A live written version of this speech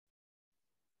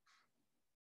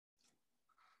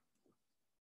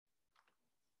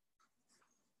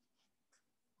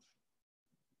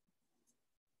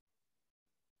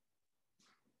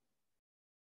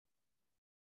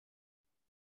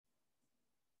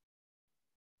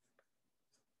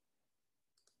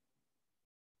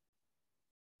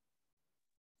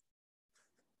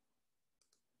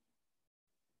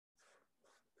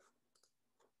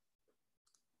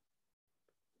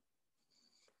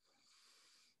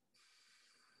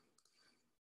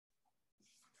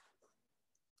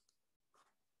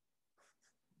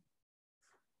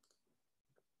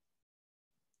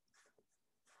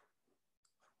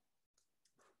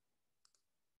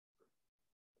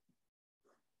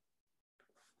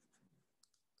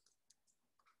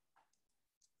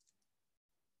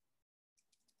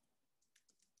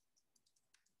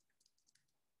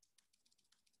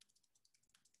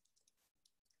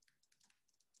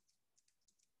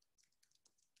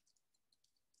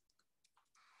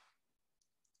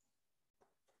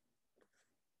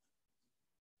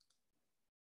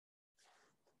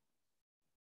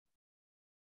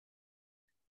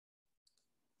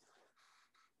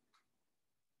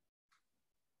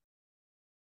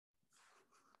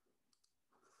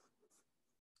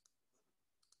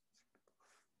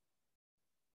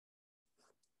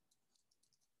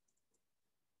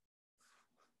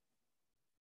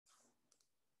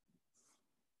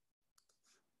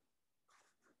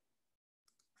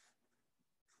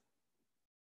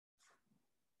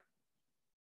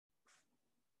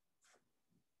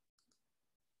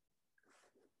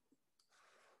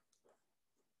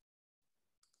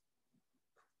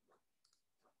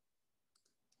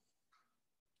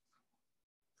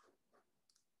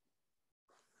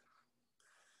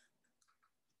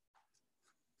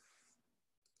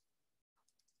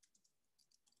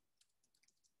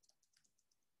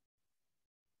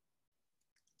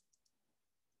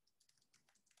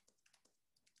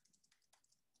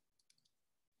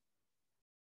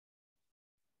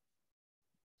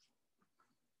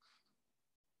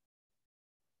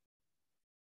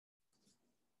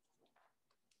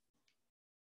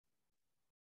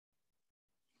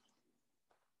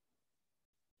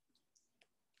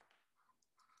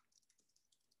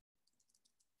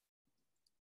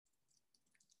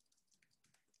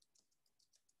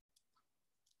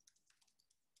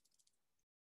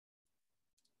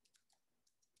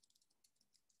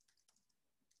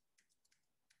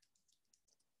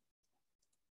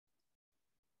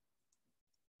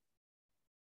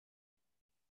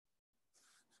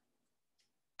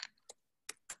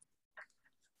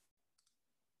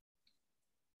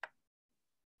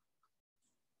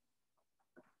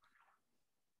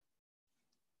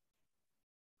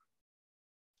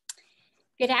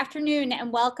Good afternoon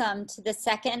and welcome to the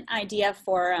second Idea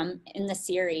Forum in the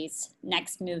series,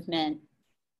 Next Movement,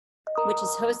 which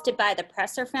is hosted by the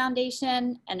Presser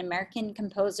Foundation and American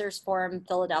Composers Forum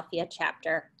Philadelphia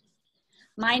chapter.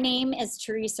 My name is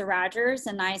Teresa Rogers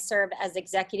and I serve as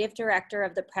Executive Director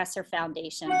of the Presser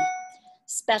Foundation.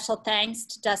 Special thanks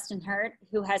to Dustin Hurt,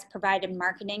 who has provided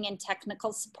marketing and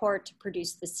technical support to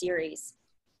produce the series.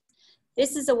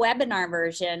 This is a webinar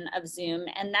version of Zoom,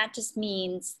 and that just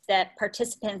means that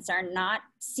participants are not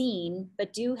seen,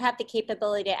 but do have the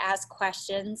capability to ask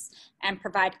questions and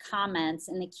provide comments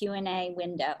in the Q&A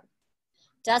window.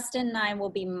 Dustin and I will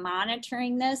be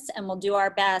monitoring this and we'll do our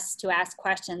best to ask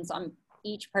questions on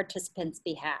each participant's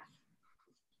behalf.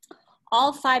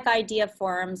 All 5 Idea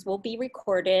Forums will be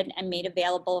recorded and made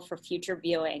available for future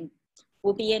viewing.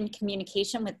 We'll be in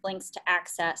communication with links to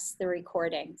access the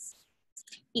recordings.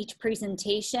 Each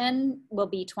presentation will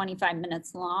be 25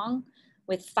 minutes long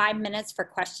with 5 minutes for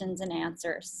questions and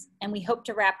answers. And we hope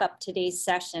to wrap up today's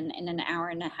session in an hour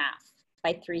and a half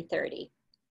by 3:30.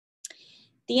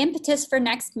 The impetus for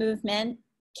Next Movement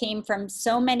came from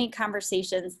so many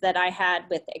conversations that I had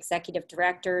with executive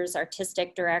directors,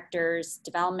 artistic directors,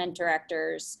 development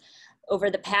directors over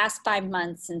the past 5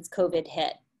 months since COVID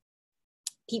hit.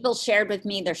 People shared with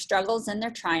me their struggles and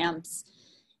their triumphs.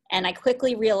 And I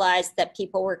quickly realized that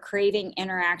people were craving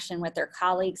interaction with their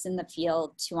colleagues in the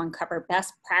field to uncover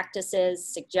best practices,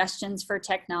 suggestions for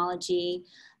technology,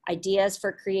 ideas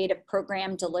for creative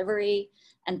program delivery,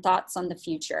 and thoughts on the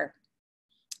future.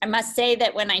 I must say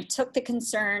that when I took the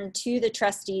concern to the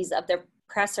trustees of the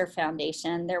Presser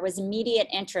Foundation, there was immediate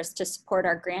interest to support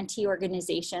our grantee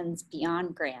organizations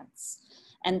beyond grants,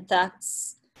 and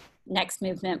thus Next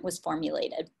Movement was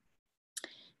formulated.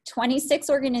 26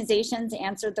 organizations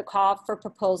answered the call for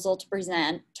proposal to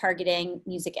present, targeting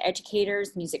music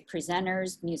educators, music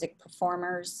presenters, music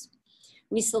performers.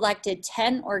 We selected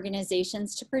 10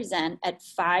 organizations to present at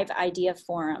 5 Idea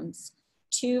Forums,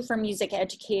 2 for music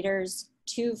educators,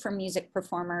 2 for music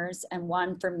performers, and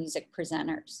 1 for music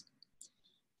presenters.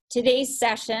 Today's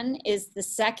session is the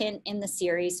second in the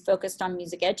series focused on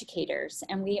music educators,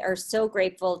 and we are so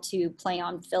grateful to Play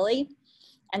on Philly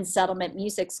and Settlement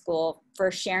Music School for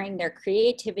sharing their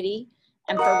creativity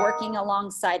and for working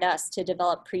alongside us to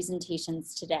develop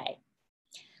presentations today.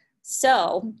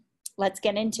 So let's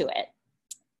get into it.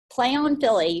 Play on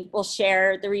Philly will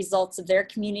share the results of their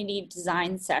community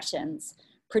design sessions,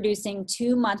 producing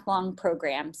 2 month-long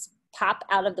programs, Pop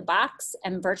Out of the Box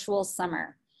and Virtual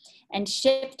Summer, and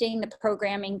shifting the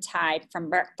programming tide from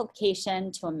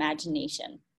replication to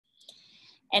imagination.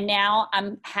 And now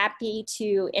I'm happy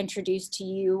to introduce to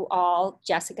you all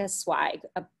Jessica Swag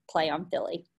of Play on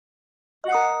Philly.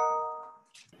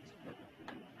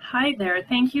 Hi there,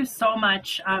 thank you so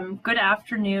much. Good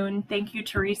afternoon. Thank you,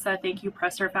 Teresa. Thank you,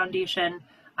 Presser Foundation.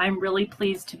 I'm really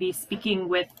pleased to be speaking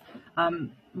with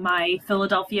my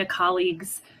Philadelphia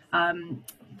colleagues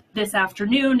this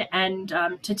afternoon and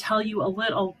to tell you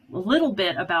a little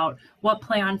bit about what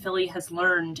Play on Philly has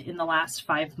learned in the last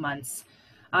 5 months.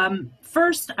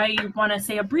 First, I want to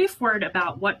say a brief word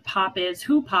about what POP is,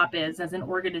 who POP is as an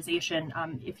organization,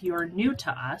 if you're new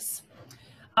to us.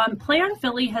 Play on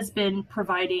Philly has been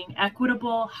providing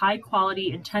equitable,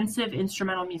 high-quality, intensive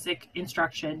instrumental music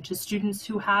instruction to students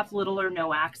who have little or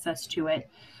no access to it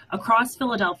across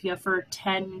Philadelphia for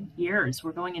 10 years.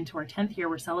 We're going into our 10th year.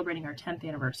 We're celebrating our 10th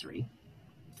anniversary.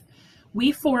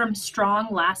 We form strong,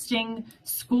 lasting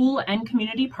school and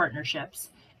community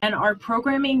partnerships. And our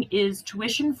programming is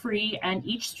tuition-free and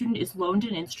each student is loaned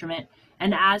an instrument,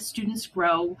 and as students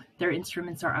grow, their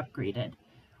instruments are upgraded.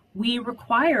 We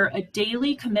require a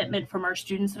daily commitment from our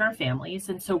students and our families,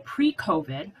 and so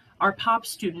pre-COVID, our POP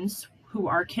students, who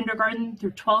are kindergarten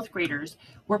through 12th graders,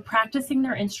 were practicing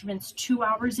their instruments 2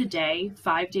 hours a day,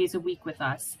 5 days a week with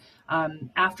us,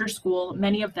 after school,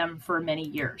 many of them for many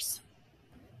years.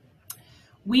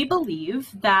 We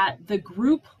believe that the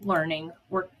group learning,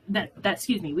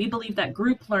 we believe that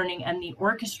group learning and the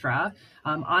orchestra,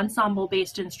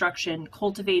 ensemble-based instruction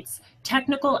cultivates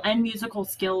technical and musical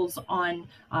skills on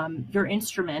your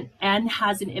instrument and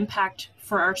has an impact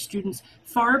for our students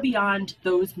far beyond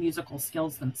those musical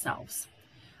skills themselves.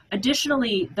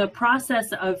 Additionally, the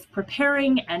process of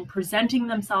preparing and presenting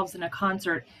themselves in a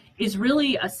concert is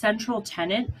really a central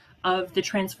tenet of the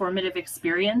transformative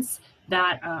experience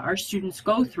that our students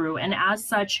go through. And as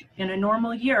such, in a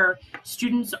normal year,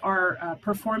 students are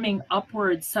performing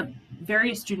upwards,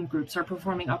 various student groups are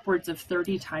performing upwards of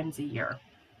 30 times a year.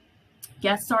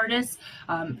 Guest artists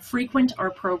frequent our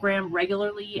program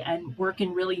regularly and work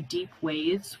in really deep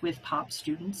ways with POP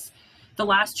students. The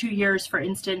last 2 years, for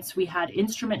instance, we had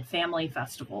instrument family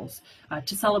festivals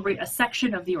to celebrate a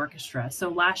section of the orchestra. So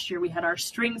last year we had our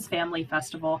strings family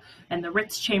festival, and the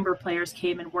Ritz chamber players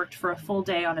came and worked for a full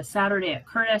day on a Saturday at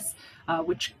Curtis,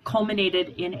 which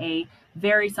culminated in a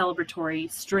very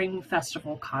celebratory string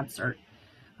festival concert.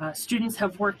 Students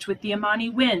have worked with the Amani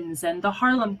Winds and the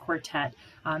Harlem Quartet,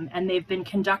 and they've been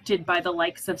conducted by the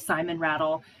likes of Simon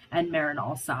Rattle and Marin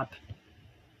Alsop.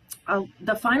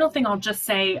 The final thing I'll just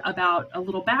say about a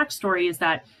little backstory is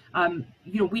that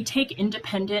we take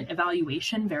independent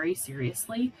evaluation very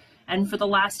seriously, and for the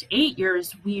last 8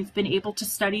 years we've been able to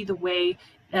study the way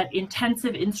that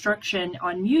intensive instruction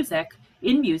on music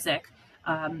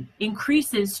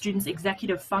increases students'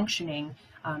 executive functioning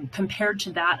compared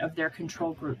to that of their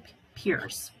control group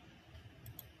peers.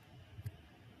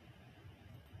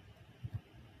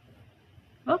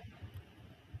 Oh.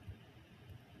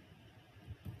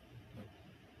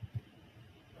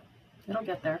 It'll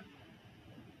get there.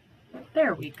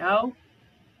 There we go.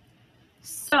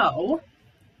 So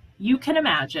you can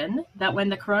imagine that when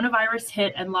the coronavirus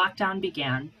hit and lockdown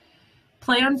began,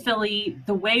 Play on Philly,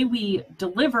 the way we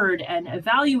delivered and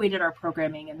evaluated our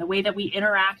programming and the way that we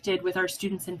interacted with our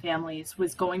students and families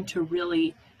was going to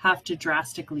really have to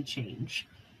drastically change.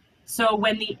 So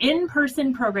when the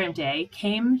in-person program day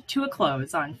came to a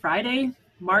close on Friday,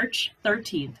 March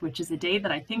 13th, which is a day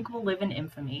that I think will live in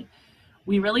infamy,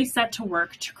 we really set to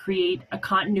work to create a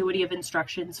continuity of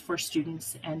instructions for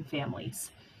students and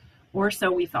families, or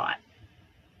so we thought.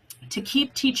 To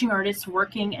keep teaching artists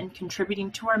working and contributing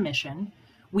to our mission,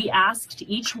 we asked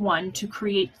each one to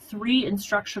create 3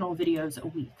 instructional videos a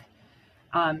week.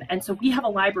 And so we have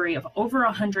a library of over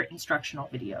 100 instructional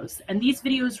videos, and these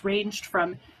videos ranged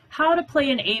from how to play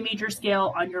an A major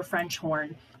scale on your French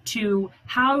horn to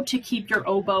how to keep your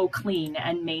oboe clean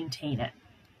and maintain it.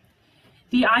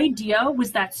 The idea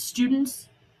was that students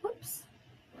would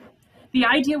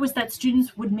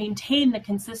maintain the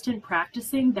consistent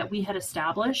practicing that we had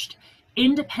established,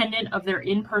 independent of their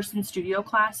in-person studio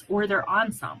class or their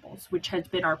ensembles, which has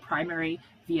been our primary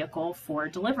vehicle for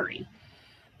delivery.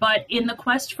 But in the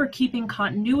quest for keeping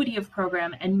continuity of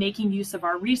program and making use of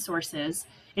our resources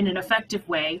in an effective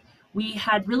way, we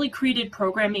had really created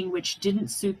programming which didn't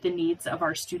suit the needs of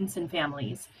our students and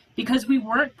families because we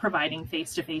weren't providing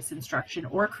face-to-face instruction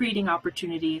or creating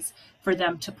opportunities for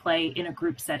them to play in a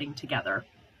group setting together.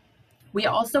 We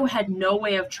also had no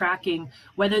way of tracking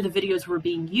whether the videos were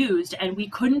being used, and we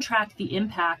couldn't track the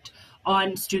impact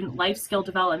on student life skill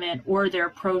development or their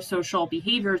pro-social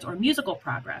behaviors or musical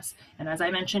progress. And as I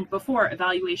mentioned before,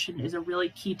 evaluation is a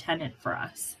really key tenet for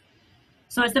us.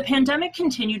 So as the pandemic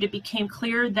continued, it became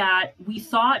clear that we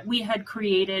thought we had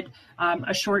created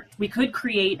we could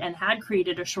create and had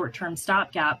created a short-term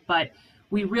stopgap, but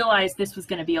we realized this was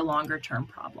going to be a longer-term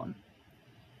problem.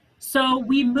 So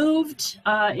we moved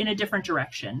in a different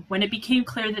direction. When it became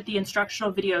clear that the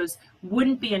instructional videos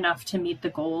wouldn't be enough to meet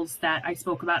the goals that I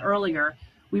spoke about earlier,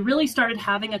 we really started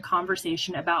having a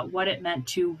conversation about what it meant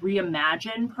to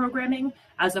reimagine programming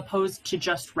as opposed to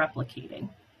just replicating.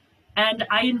 And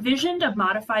I envisioned a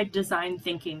modified design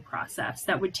thinking process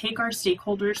that would take our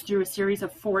stakeholders through a series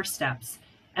of 4 steps: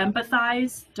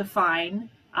 empathize, define,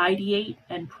 ideate,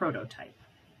 and prototype.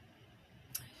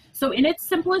 So in its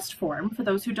simplest form, for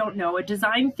those who don't know, a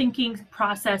design thinking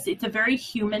process, it's a very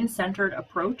human-centered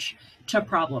approach to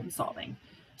problem solving.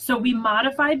 So we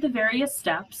modified the various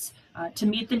steps to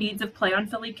meet the needs of Play on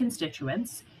Philly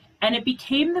constituents, and it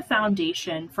became the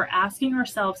foundation for asking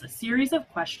ourselves a series of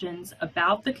questions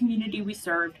about the community we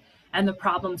served and the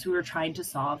problems we were trying to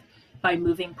solve by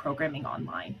moving programming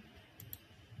online.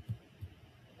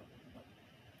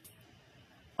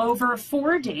 Over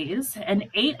 4 days and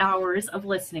 8 hours of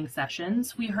listening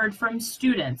sessions, we heard from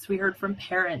students, we heard from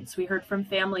parents, we heard from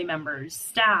family members,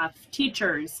 staff,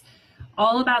 teachers,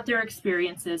 all about their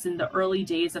experiences in the early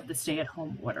days of the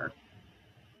stay-at-home order.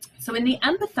 So in the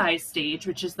empathize stage,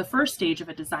 which is the first stage of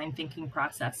a design thinking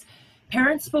process,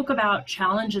 parents spoke about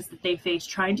challenges that they faced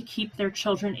trying to keep their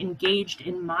children engaged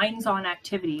in minds-on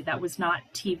activity that was not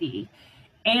TV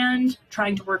and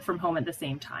trying to work from home at the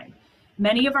same time.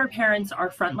 Many of our parents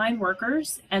are frontline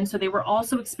workers, and so they were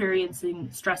also experiencing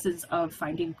stresses of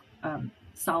finding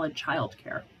solid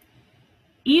childcare.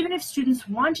 Even if students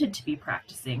wanted to be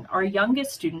practicing, our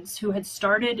youngest students who had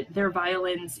started their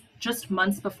violins just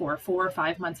months before, 4 or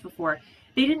 5 months before,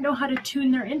 they didn't know how to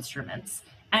tune their instruments,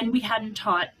 and we hadn't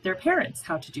taught their parents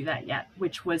how to do that yet,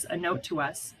 which was a note to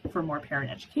us for more parent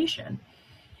education.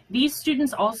 These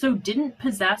students also didn't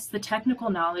possess the technical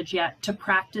knowledge yet to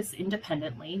practice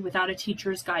independently without a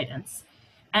teacher's guidance.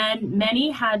 And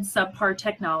many had subpar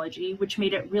technology, which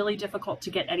made it really difficult to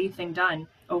get anything done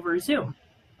over Zoom.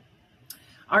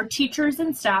 Our teachers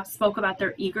and staff spoke about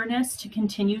their eagerness to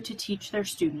continue to teach their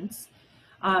students,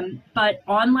 but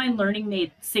online learning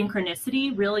made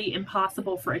synchronicity really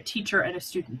impossible for a teacher and a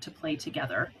student to play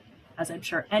together, as I'm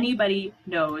sure anybody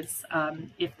knows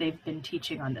if they've been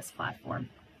teaching on this platform.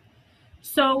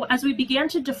 So as we began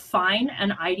to define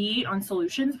and ideate on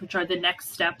solutions, which are the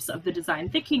next steps of the design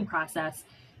thinking process,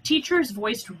 teachers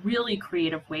voiced really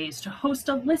creative ways to host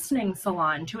a listening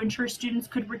salon to ensure students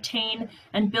could retain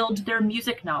and build their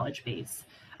music knowledge base.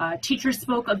 Teachers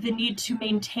spoke of the need to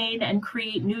maintain and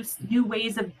create new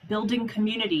ways of building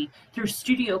community through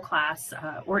studio class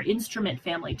or instrument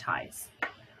family ties.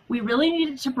 We really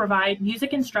needed to provide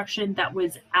music instruction that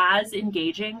was as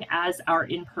engaging as our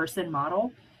in-person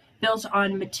model, built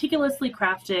on meticulously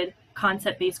crafted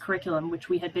concept-based curriculum, which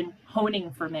we had been honing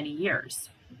for many years,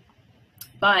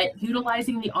 but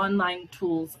utilizing the online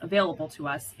tools available to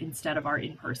us instead of our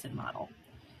in-person model.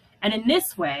 And in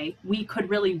this way, we could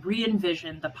really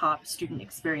re-envision the pop student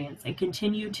experience and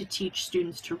continue to teach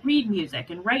students to read music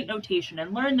and write notation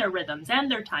and learn their rhythms and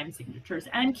their time signatures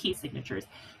and key signatures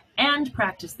and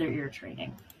practice their ear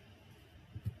training.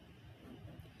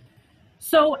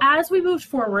 So as we moved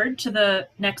forward to the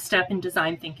next step in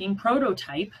design thinking,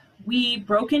 prototype, we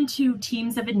broke into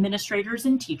teams of administrators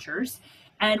and teachers,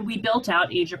 and we built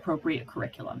out age-appropriate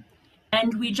curriculum.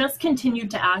 And we just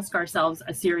continued to ask ourselves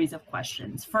a series of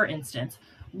questions. For instance,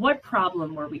 what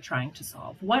problem were we trying to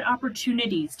solve? What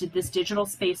opportunities did this digital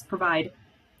space provide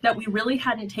that we really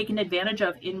hadn't taken advantage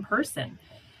of in person?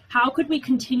 How could we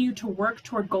continue to work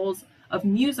toward goals of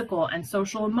musical and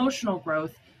social emotional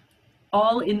growth,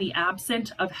 all in the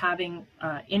absence of having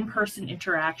in-person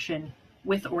interaction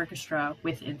with orchestra,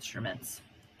 with instruments?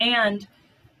 And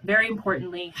very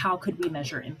importantly, how could we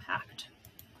measure impact?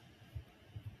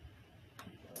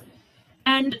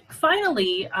 And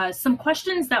finally, some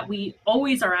questions that we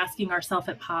always are asking ourselves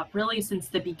at POP, really since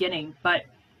the beginning, but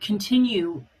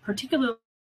continue particularly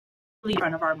in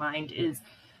front of our mind, is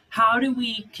how do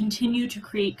we continue to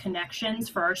create connections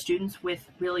for our students with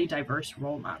really diverse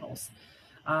role models?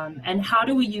 And how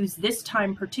do we use this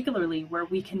time particularly, where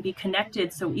we can be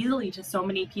connected so easily to so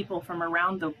many people from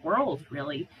around the world,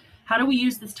 really? How do we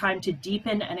use this time to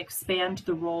deepen and expand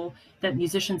the role that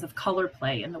musicians of color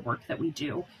play in the work that we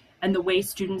do, and the way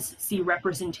students see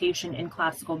representation in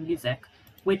classical music,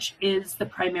 which is the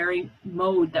primary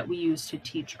mode that we use to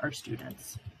teach our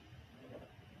students?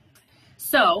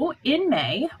 So in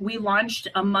May, we launched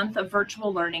a month of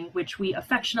virtual learning, which we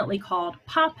affectionately called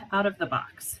Pop Out of the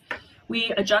Box.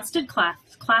 We adjusted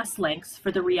class lengths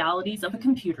for the realities of a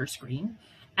computer screen,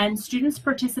 and students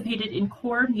participated in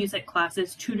core music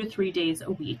classes 2 to 3 days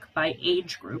a week by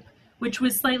age group, which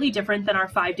was slightly different than our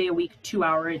 5-day-a-week,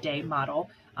 2-hour-a-day model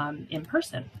in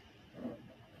person.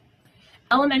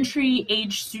 Elementary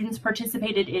age students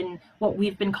participated in what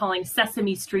we've been calling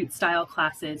Sesame Street style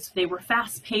classes. They were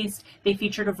fast paced, they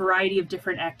featured a variety of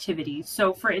different activities.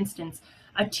 So for instance,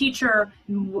 a teacher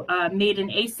made an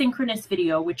asynchronous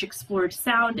video which explored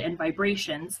sound and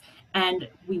vibrations, and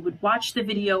we would watch the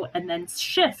video and then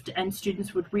shift, and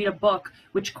students would read a book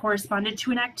which corresponded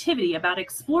to an activity about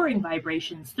exploring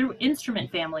vibrations through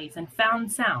instrument families and found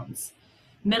sounds.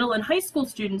 Middle and high school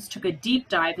students took a deep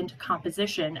dive into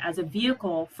composition as a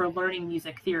vehicle for learning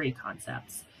music theory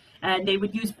concepts. And they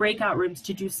would use breakout rooms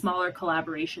to do smaller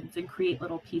collaborations and create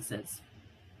little pieces.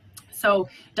 So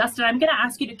Dustin, I'm going to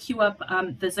ask you to cue up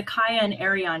the Zakaya and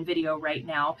Ariane video right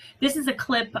now. This is a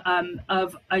clip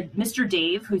of Mr.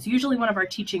 Dave, who's usually one of our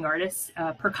teaching artists,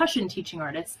 percussion teaching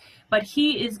artists, but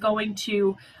he is going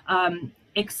to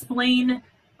explain,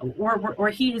 or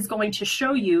he is going to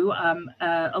show you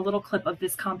a little clip of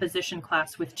this composition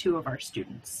class with 2 of our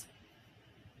students.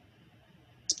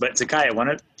 But Zakaya, I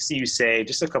want to see you say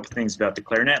just a couple things about the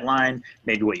clarinet line,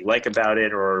 maybe what you like about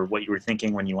it or what you were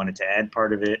thinking when you wanted to add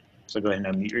part of it. So go ahead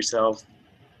and unmute yourself.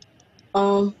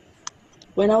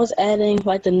 When I was adding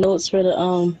like the notes for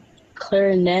the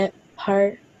clarinet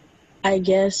part, I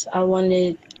guess I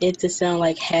wanted it to sound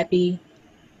like happy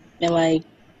and like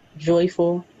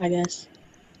joyful, I guess.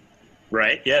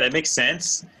 Right, yeah, that makes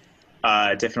sense.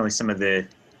 Definitely some of the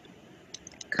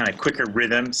kind of quicker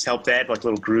rhythms help that, like a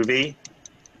little groovy.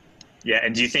 Yeah,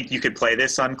 and do you think you could play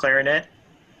this on clarinet?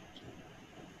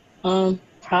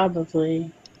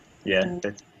 Probably. Yeah,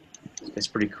 that's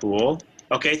pretty cool.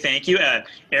 Okay, thank you.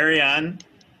 Ariane,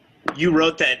 you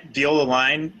wrote that viola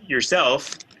line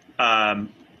yourself.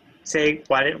 Say,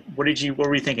 what were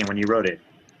you thinking when you wrote it?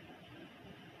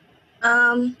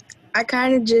 I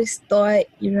kind of just thought,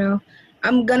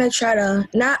 I'm gonna try to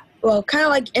well, kind of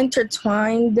like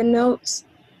intertwine the notes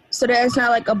so that it's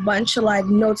not like a bunch of like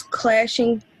notes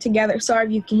clashing together. Sorry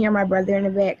if you can hear my brother in the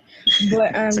back,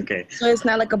 but It's okay. so it's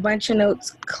not like a bunch of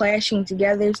notes clashing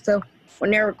together. So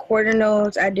when there were quarter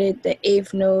notes, I did the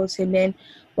eighth notes, and then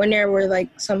when there were like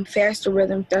some faster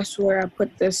rhythms, that's where I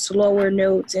put the slower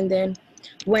notes. And then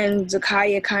when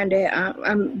Zakaya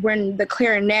when the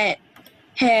clarinet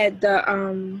had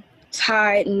the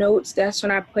tied notes, that's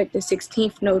when I put the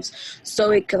 16th notes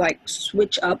so it could like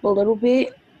switch up a little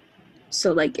bit.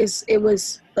 So like it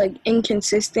was like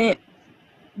inconsistent,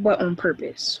 but on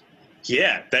purpose.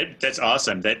 Yeah, that's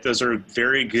awesome. Those are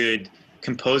very good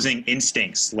composing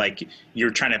instincts. Like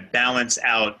you're trying to balance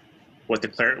out what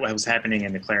was happening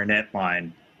in the clarinet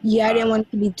line. Yeah, I didn't want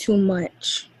it to be too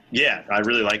much. Yeah, I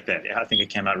really like that. I think it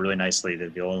came out really nicely, the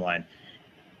viola line.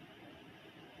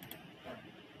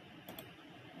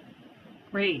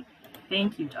 Great.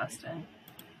 Thank you, Dustin.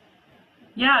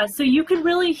 Yeah, so you could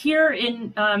really hear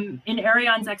in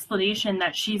Ariane's explanation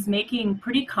that she's making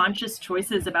pretty conscious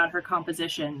choices about her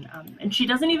composition. And she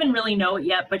doesn't even really know it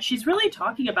yet, but she's really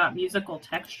talking about musical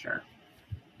texture.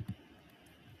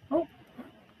 Oh.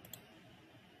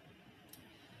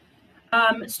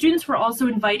 Students were also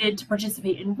invited to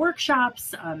participate in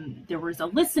workshops. There was a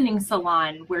listening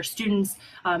salon where students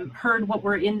heard what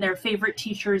were in their favorite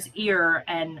teacher's ear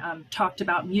and talked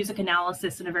about music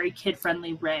analysis in a very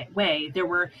kid-friendly way. There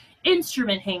were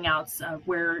instrument hangouts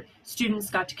where students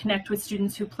got to connect with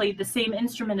students who played the same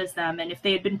instrument as them, and if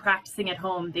they had been practicing at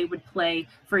home, they would play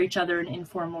for each other in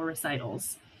informal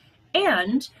recitals.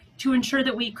 And to ensure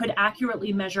that we could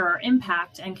accurately measure our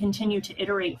impact and continue to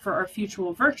iterate for our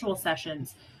future virtual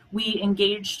sessions, we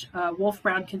engaged Wolf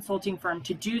Brown Consulting Firm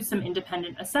to do some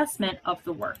independent assessment of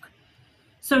the work.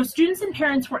 So students and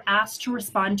parents were asked to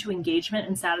respond to engagement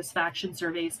and satisfaction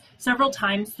surveys several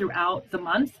times throughout the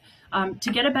month to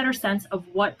get a better sense of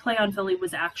what Play on Philly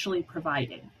was actually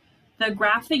providing. The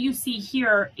graph that you see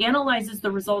here analyzes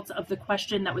the results of the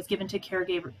question that was given to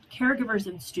caregivers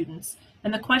and students.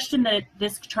 And the question that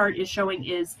this chart is showing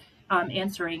is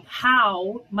answering,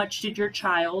 how much did your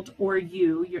child or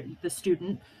you, the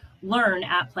student, learn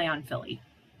at Play on Philly?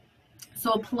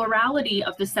 So a plurality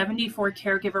of the 74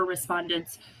 caregiver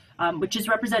respondents, which is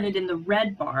represented in the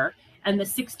red bar, and the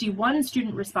 61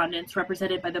 student respondents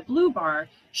represented by the blue bar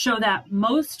show that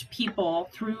most people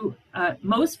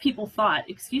thought,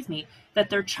 that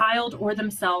their child or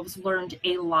themselves learned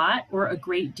a lot or a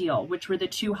great deal, which were the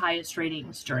two highest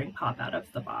ratings during Pop Out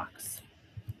of the Box.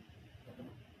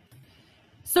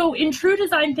 So in true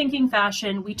design thinking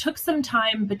fashion, we took some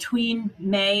time between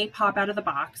May Pop Out of the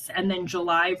Box and then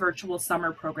July virtual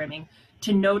summer programming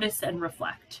to notice and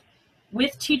reflect.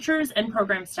 With teachers and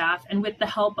program staff, and with the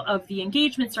help of the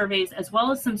engagement surveys, as well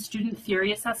as some student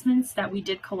theory assessments that we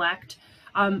did collect,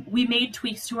 we made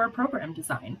tweaks to our program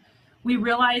design. We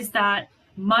realized that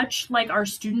much like our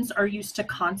students are used to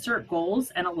concert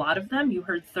goals, and a lot of them, you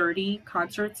heard 30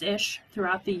 concerts-ish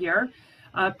throughout the year,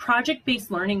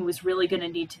 project-based learning was really going to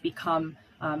need to become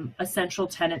a central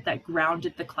tenet that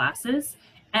grounded the classes.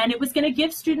 And it was going to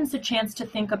give students a chance to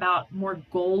think about more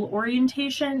goal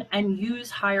orientation and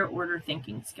use higher order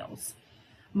thinking skills.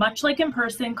 Much like in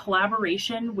person,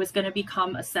 collaboration was going to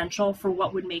become essential for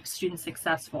what would make students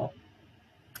successful.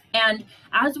 And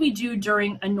as we do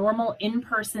during a normal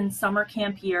in-person summer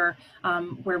camp year,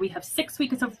 where we have 6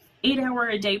 weeks of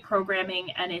 8-hour-a-day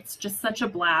programming, and it's just such a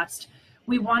blast,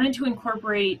 we wanted to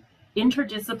incorporate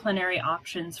interdisciplinary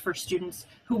options for students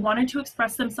who wanted to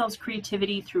express themselves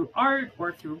creativity through art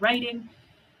or through writing.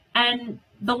 And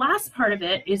the last part of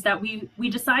it is that we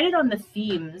decided on the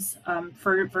themes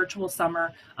for virtual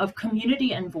summer of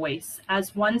community and voice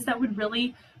as ones that would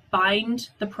really bind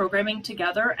the programming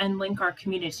together and link our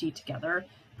community together,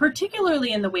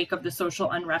 particularly in the wake of the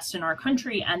social unrest in our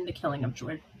country and the killing of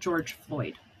George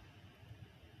Floyd.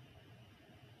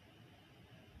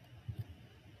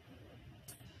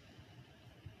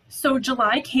 So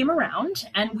July came around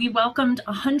and we welcomed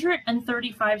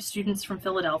 135 students from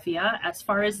Philadelphia, as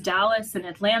far as Dallas and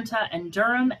Atlanta and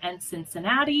Durham and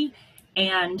Cincinnati,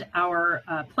 and our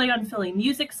Play on Philly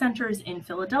music centers in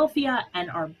Philadelphia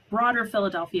and our broader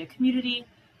Philadelphia community.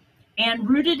 And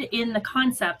rooted in the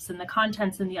concepts and the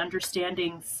contents and the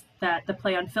understandings that the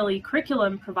Play on Philly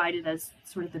curriculum provided as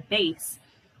sort of the base,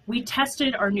 we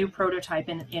tested our new prototype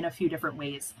in a few different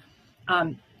ways.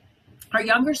 Our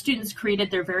younger students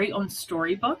created their very own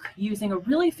storybook using a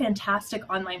really fantastic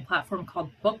online platform called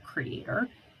Book Creator.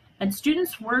 And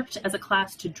students worked as a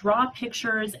class to draw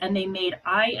pictures, and they made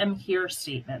I am here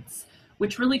statements,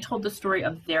 which really told the story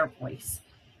of their voice.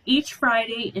 Each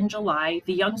Friday in July,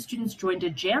 the young students joined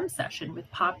a jam session with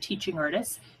pop teaching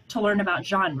artists to learn about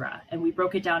genre, and we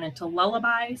broke it down into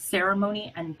lullaby,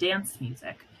 ceremony, and dance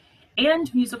music,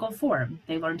 and musical form.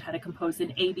 They learned how to compose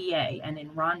in ABA and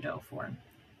in rondo form.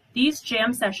 These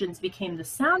jam sessions became the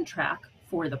soundtrack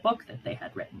for the book that they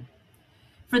had written.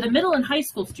 For the middle and high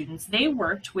school students, they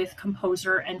worked with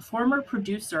composer and former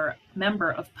producer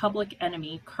member of Public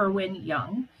Enemy, Kerwin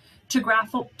Young, to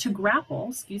grapple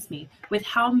with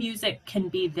how music can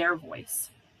be their voice.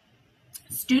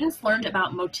 Students learned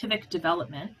about motivic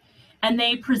development, and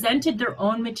they presented their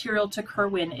own material to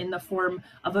Kerwin in the form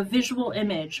of a visual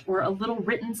image or a little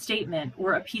written statement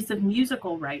or a piece of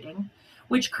musical writing,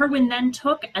 which Kerwin then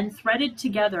took and threaded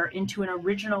together into an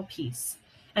original piece.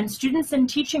 And students and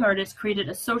teaching artists created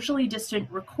a socially distant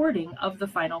recording of the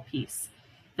final piece.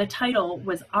 The title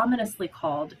was ominously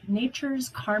called Nature's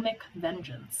Karmic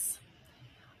Vengeance.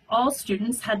 All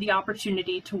students had the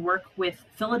opportunity to work with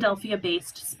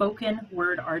Philadelphia-based spoken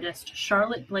word artist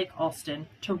Charlotte Blake Alston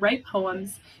to write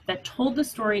poems that told the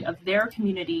story of their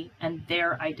community and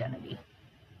their identity.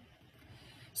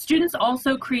 Students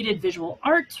also created visual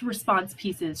art response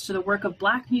pieces to the work of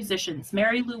Black musicians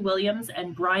Mary Lou Williams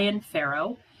and Brian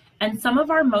Farrow, and some of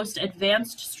our most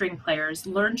advanced string players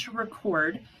learned to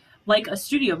record like a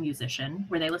studio musician,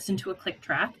 where they listened to a click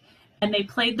track, and they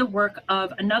played the work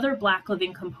of another Black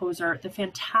living composer, the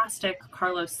fantastic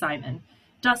Carlos Simon.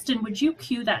 Dustin, would you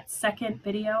cue that second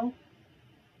video?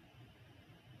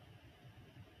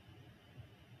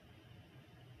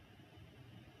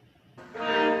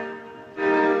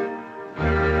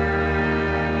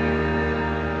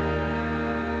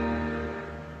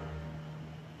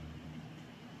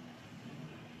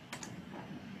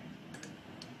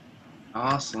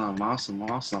 Awesome, awesome,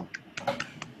 awesome.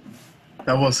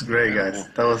 That was great, guys.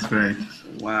 That was great.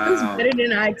 Wow. That was better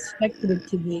than I expected it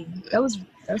to be. That's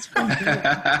pretty good.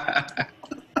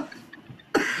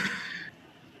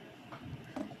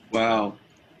 Wow.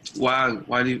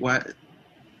 Why?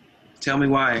 Tell me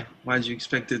why. Why did you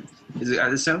expect it?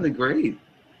 It sounded great.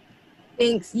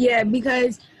 Thanks. Yeah,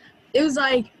 because it was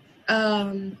like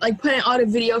putting all the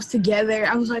videos together.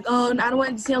 I was like, oh, I don't want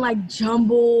it to sound like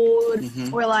jumbled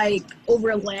or like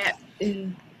overlapped,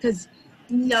 and because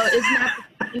it's not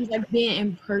the same like being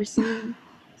in person.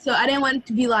 So I didn't want it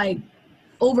to be like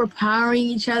overpowering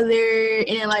each other,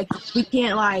 and then like we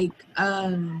can't like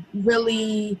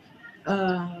really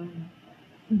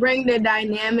bring the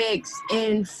dynamics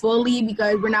in fully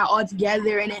because we're not all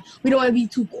together, and then we don't want to be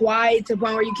too quiet to the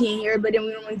point where you can't hear, but then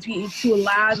we don't want to be too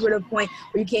loud to the point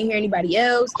where you can't hear anybody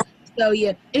else. So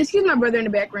yeah, and excuse my brother in the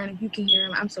background if you can hear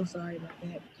him. I'm so sorry about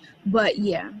that. But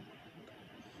yeah.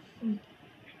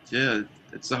 Yeah,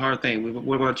 it's a hard thing.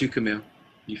 What about you, Camille?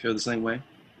 You feel the same way?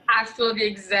 I feel the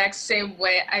exact same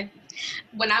way.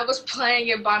 When I was playing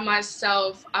it by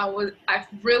myself, I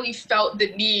really felt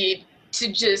the need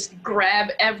to just grab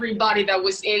everybody that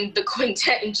was in the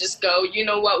quintet and just go, you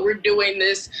know what, we're doing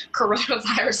this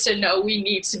coronavirus, or no, we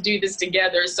need to do this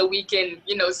together so we can,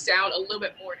 sound a little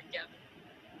bit more together.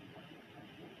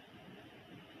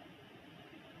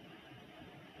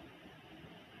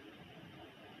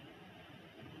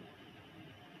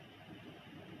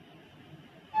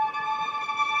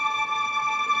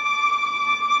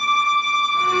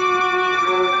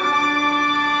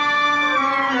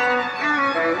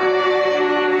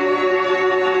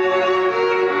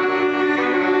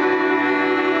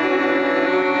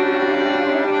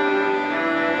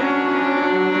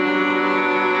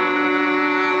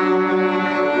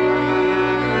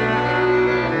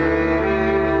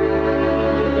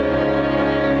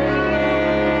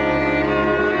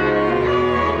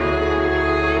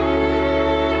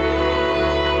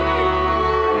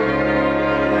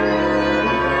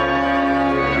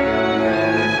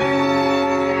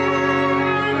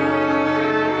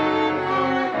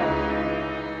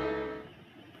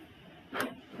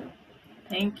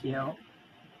 Thank you.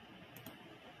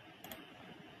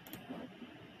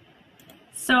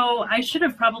 So I should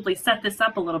have probably set this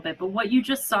up a little bit, but what you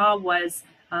just saw was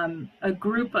a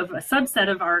subset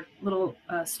of our little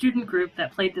student group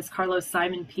that played this Carlos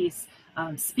Simon piece,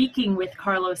 speaking with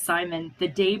Carlos Simon the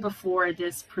day before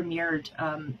this premiered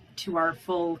to our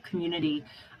full community.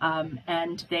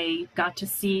 And they got to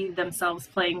see themselves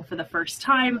playing for the first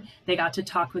time. They got to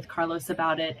talk with Carlos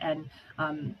about it. And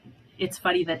it's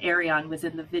funny that Ariane was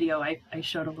in the video I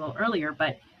showed a little earlier,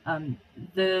 but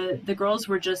the girls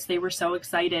they were so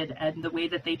excited, and the way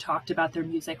that they talked about their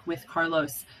music with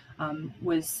Carlos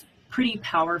was pretty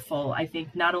powerful, I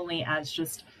think, not only as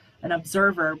just an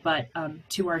observer, but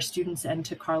to our students and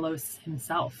to Carlos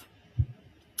himself.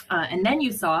 And then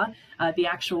you saw the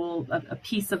actual a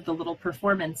piece of the little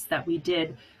performance that we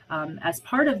did as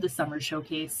part of the summer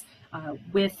showcase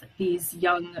with these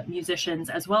young musicians,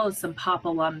 as well as some pop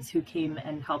alums who came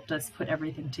and helped us put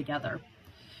everything together.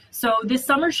 So this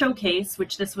summer showcase,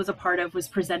 which this was a part of, was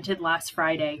presented last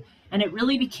Friday, and it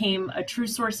really became a true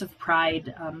source of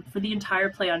pride for the entire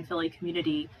Play on Philly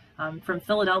community, from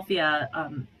Philadelphia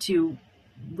to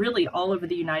really all over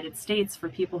the United States, for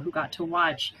people who got to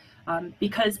watch,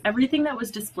 because everything that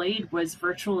was displayed was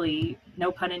virtually,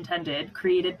 no pun intended,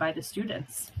 created by the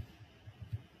students.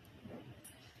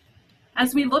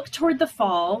 As we look toward the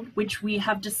fall, which we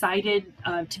have decided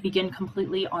to begin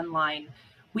completely online,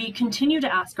 we continue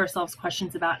to ask ourselves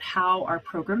questions about how our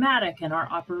programmatic and our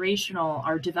operational,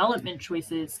 our development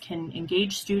choices can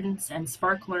engage students and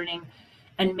spark learning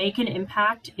and make an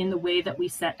impact in the way that we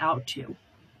set out to.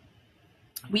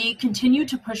 We continue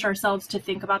to push ourselves to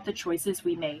think about the choices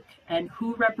we make and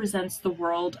who represents the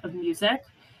world of music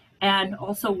and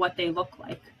also what they look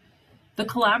like. The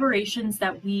collaborations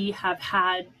that we have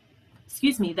had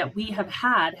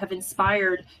have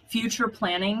inspired future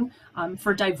planning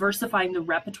for diversifying the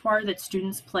repertoire that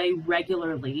students play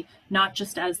regularly, not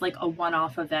just as like a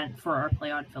one-off event for our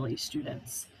Play on Philly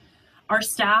students. Our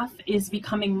staff is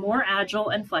becoming more agile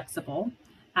and flexible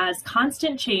as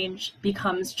constant change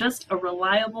becomes just a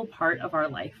reliable part of our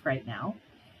life right now.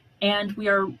 And we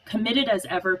are committed as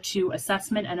ever to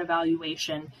assessment and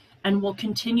evaluation, and will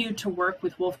continue to work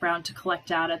with Wolf Brown to collect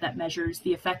data that measures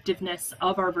the effectiveness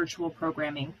of our virtual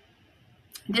programming.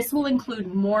 This will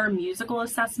include more musical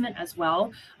assessment as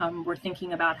well. We're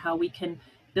thinking about how we can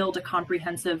build a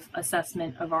comprehensive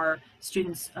assessment of our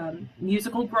students'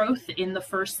 musical growth in the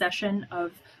first session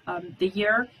of the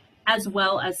year, as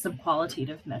well as some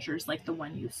qualitative measures like the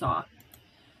one you saw.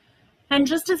 And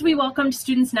just as we welcomed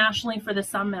students nationally for the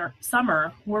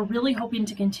summer, we're really hoping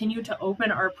to continue to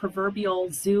open our proverbial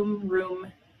Zoom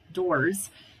room doors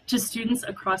to students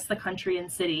across the country and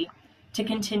city to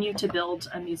continue to build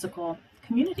a musical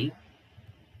community.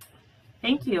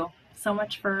 Thank you so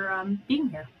much for being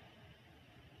here.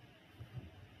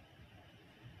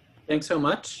 Thanks so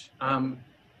much.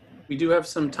 We do have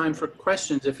some time for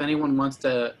questions if anyone wants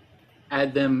to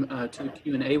add them to the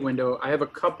Q&A window. I have a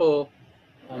couple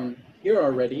here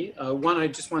already. One I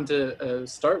just want to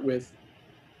start with.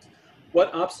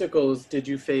 What obstacles did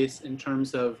you face in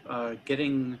terms of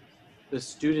getting the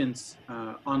students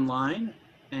online?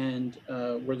 And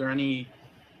were there any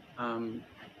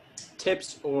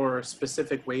tips or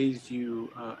specific ways you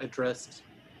addressed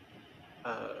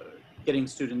getting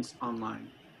students online?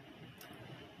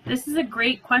 This is a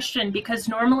great question, because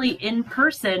normally in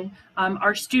person,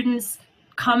 our students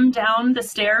come down the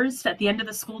stairs at the end of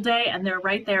the school day and they're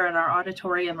right there in our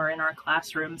auditorium or in our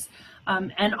classrooms.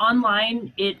 And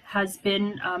online, it has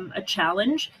been a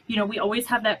challenge. You know, we always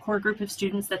have that core group of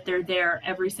students that they're there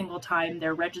every single time.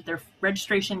 Their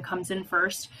registration comes in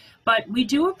first. But we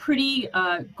do a pretty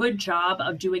good job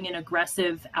of doing an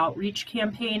aggressive outreach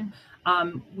campaign.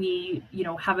 We,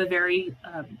 have a very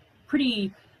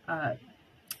pretty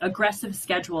aggressive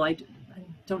schedule. I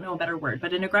don't know a better word,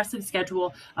 but an aggressive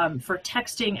schedule for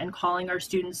texting and calling our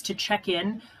students to check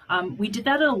in. We did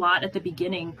that a lot at the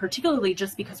beginning, particularly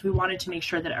just because we wanted to make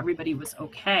sure that everybody was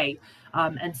okay.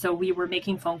 And so we were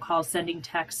making phone calls, sending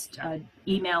text,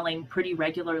 emailing pretty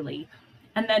regularly.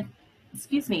 And then,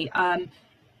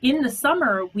 in the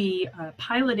summer, we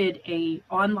piloted an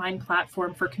online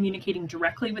platform for communicating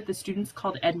directly with the students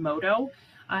called Edmodo.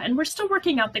 And we're still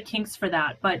working out the kinks for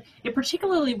that, but it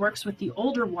particularly works with the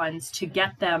older ones to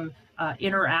get them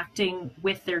interacting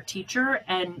with their teacher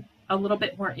and a little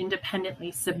bit more independently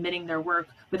submitting their work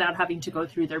without having to go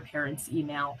through their parents'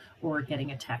 email or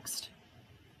getting a text.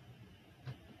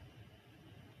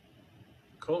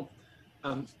 Cool.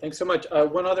 Thanks so much.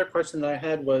 One other question that I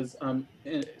had was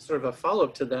sort of a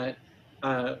follow-up to that.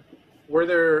 Were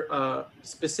there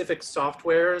specific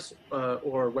softwares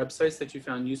or websites that you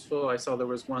found useful? I saw there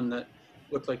was one that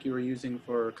looked like you were using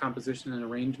for composition and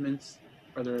arrangements.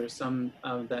 Are there some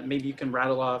that maybe you can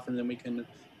rattle off and then we can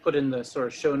put in the sort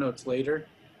of show notes later?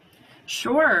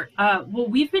 Sure. Well,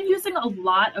 we've been using a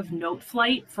lot of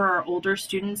NoteFlight for our older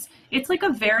students. It's like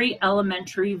a very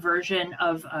elementary version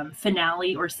of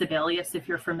Finale or Sibelius, if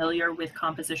you're familiar with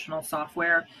compositional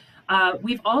software.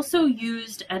 We've also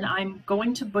used, and I'm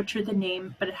going to butcher the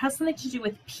name, but it has something to do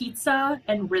with pizza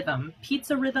and rhythm,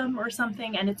 pizza rhythm or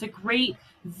something, and it's a great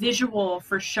visual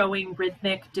for showing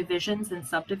rhythmic divisions and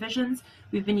subdivisions.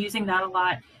 We've been using that a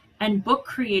lot, and Book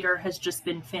Creator has just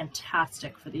been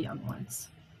fantastic for the young ones.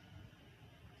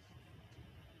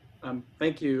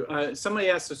 Thank you. Somebody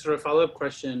asked a sort of follow-up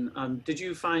question. Did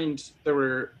you find there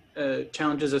were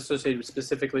challenges associated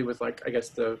specifically with, like, I guess,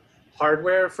 the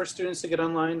hardware for students to get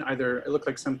online? Either it looked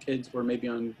like some kids were maybe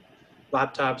on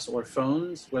laptops or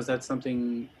phones. Was that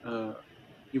something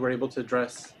you were able to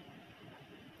address?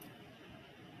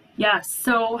 Yes,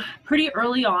 so pretty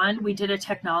early on, we did a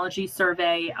technology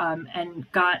survey and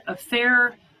got a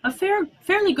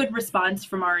fairly good response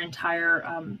from our entire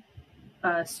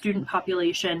student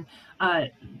population.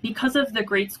 Because of the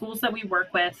great schools that we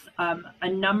work with, a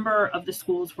number of the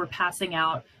schools were passing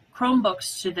out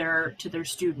Chromebooks to their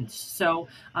students. So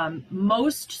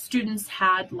most students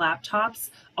had laptops,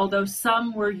 although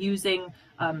some were using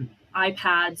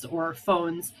iPads or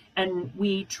phones, and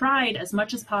we tried as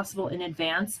much as possible in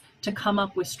advance to come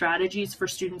up with strategies for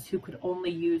students who could only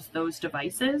use those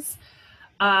devices.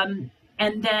 And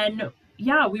then,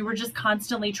 yeah, we were just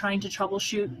constantly trying to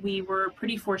troubleshoot. We were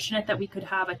pretty fortunate that we could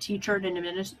have a teacher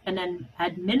and an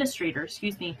administrator,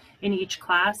 in each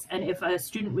class. And if a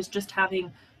student was just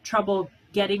having trouble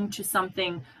getting to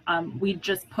something, we'd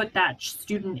just put that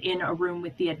student in a room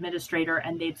with the administrator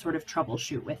and they'd sort of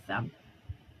troubleshoot with them.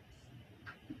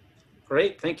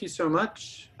 Great, thank you so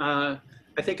much. I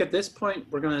think at this point,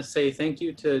 we're gonna say thank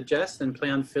you to Jess and Play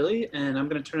on Philly, and I'm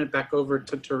gonna turn it back over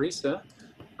to Teresa,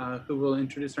 who will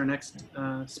introduce our next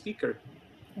speaker.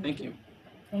 Thank you.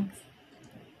 Thanks.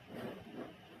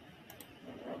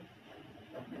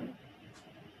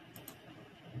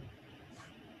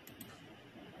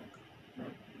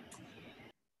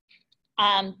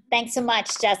 Thanks so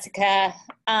much, Jessica.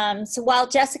 So while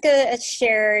Jessica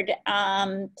shared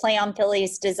Play on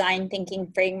Philly's design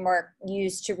thinking framework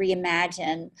used to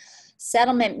reimagine,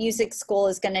 Settlement Music School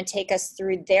is going to take us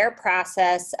through their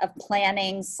process of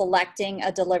planning, selecting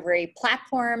a delivery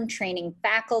platform, training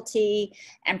faculty,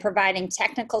 and providing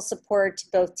technical support to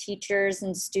both teachers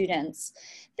and students.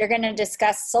 They're going to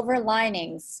discuss silver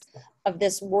linings of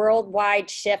this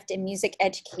worldwide shift in music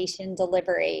education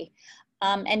delivery.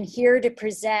 And here to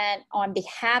present on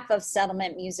behalf of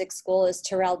Settlement Music School is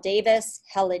Terrell Davis,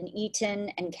 Helen Eaton,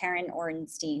 and Karen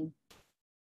Orenstein.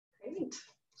 Great.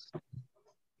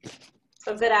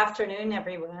 So good afternoon,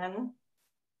 everyone.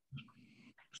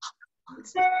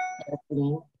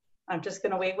 I'm just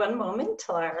going to wait one moment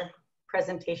till our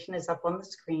presentation is up on the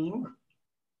screen.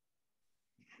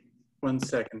 1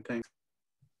 second, thanks.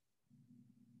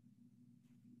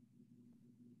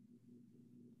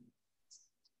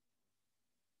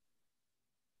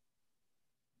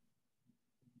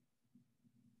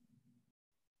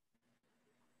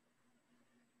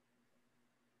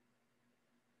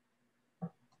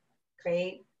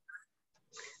 Great.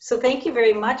 So thank you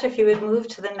very much. If you would move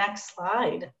to the next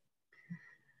slide.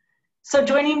 So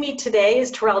joining me today is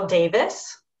Terrell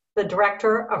Davis, the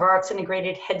Director of Arts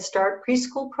Integrated Head Start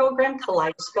Preschool Program,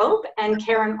 Kaleidoscope, and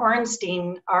Karen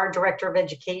Orenstein, our Director of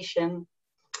Education.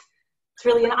 It's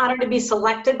really an honor to be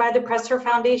selected by the Presser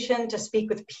Foundation to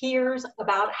speak with peers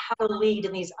about how to lead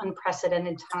in these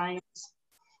unprecedented times.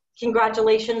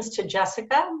 Congratulations to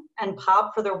Jessica and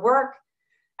Pop for their work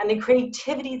and the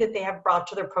creativity that they have brought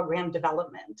to their program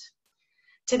development.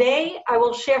 Today, I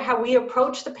will share how we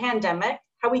approach the pandemic,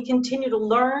 how we continue to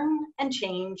learn and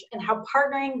change, and how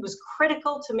partnering was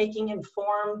critical to making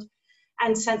informed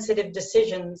and sensitive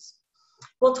decisions.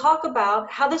 We'll talk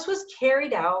about how this was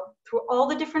carried out through all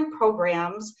the different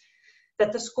programs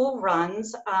that the school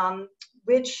runs,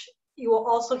 which you will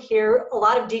also hear a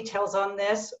lot of details on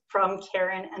this from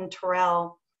Karen and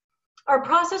Terrell. Our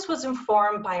process was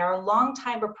informed by our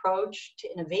longtime approach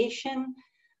to innovation,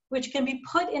 which can be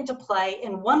put into play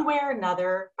in one way or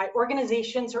another by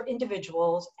organizations or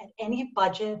individuals at any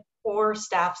budget or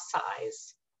staff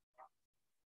size.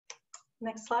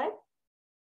 Next slide.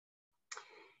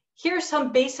 Here are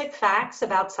some basic facts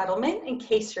about Settlement in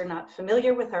case you're not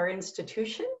familiar with our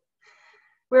institution.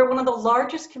 We're one of the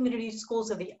largest community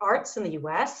schools of the arts in the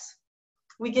US.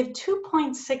 We give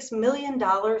 $2.6 million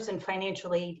in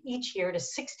financial aid each year to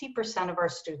 60% of our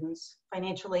students.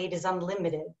 Financial aid is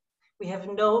unlimited. We have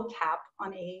no cap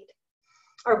on aid.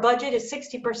 Our budget is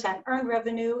 60% earned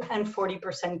revenue and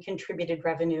 40% contributed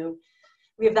revenue.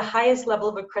 We have the highest level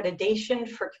of accreditation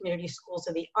for community schools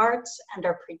of the arts and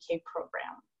our pre-K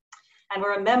program. And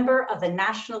we're a member of the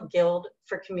National Guild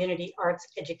for Community Arts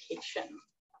Education.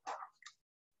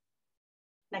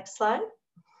 Next slide.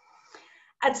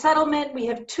 At Settlement, we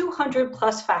have 200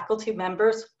 plus faculty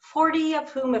members, 40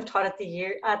 of whom have taught at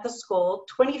the school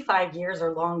 25 years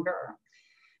or longer.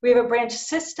 We have a branch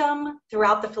system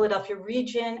throughout the Philadelphia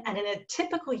region, and in a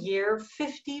typical year,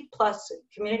 50 plus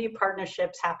community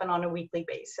partnerships happen on a weekly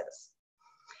basis.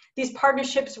 These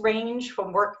partnerships range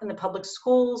from work in the public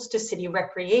schools to city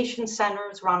recreation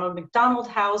centers, Ronald McDonald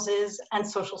houses, and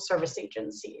social service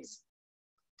agencies.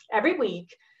 Every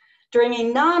week, during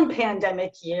a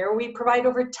non-pandemic year, we provide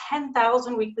over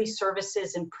 10,000 weekly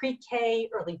services in pre-K,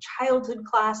 early childhood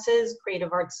classes,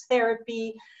 creative arts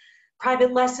therapy,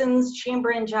 private lessons, chamber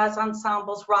and jazz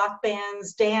ensembles, rock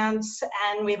bands, dance,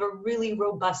 and we have a really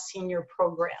robust senior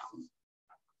program.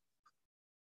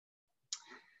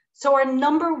 So our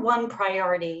 #1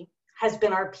 priority has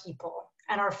been our people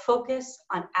and our focus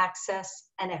on access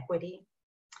and equity.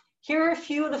 Here are a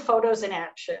few of the photos in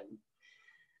action.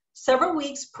 Several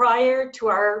weeks prior to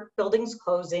our building's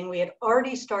closing, we had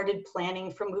already started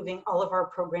planning for moving all of our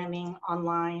programming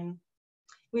online.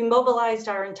 We mobilized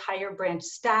our entire branch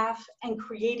staff and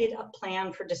created a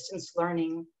plan for distance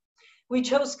learning. We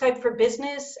chose Skype for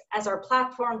Business as our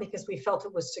platform because we felt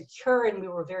it was secure and we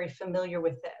were very familiar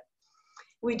with it.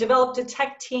 We developed a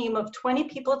tech team of 20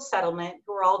 people at Settlement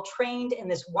who were all trained in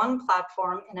this one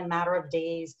platform in a matter of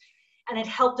days. And it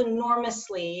helped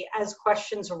enormously as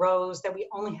questions arose that we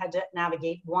only had to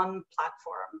navigate one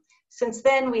platform. Since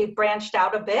then, we've branched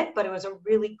out a bit, but it was a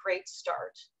really great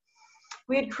start.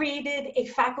 We had created a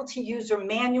faculty user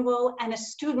manual and a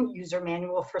student user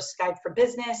manual for Skype for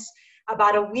Business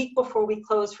about a week before we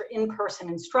closed for in-person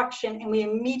instruction, and we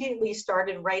immediately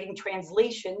started writing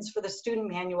translations for the student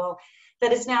manual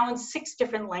that is now in 6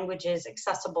 different languages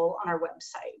accessible on our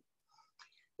website.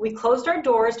 We closed our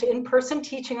doors to in-person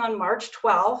teaching on March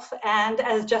 12th, and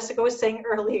as Jessica was saying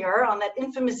earlier, on that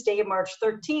infamous day of March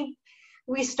 13th,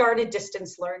 we started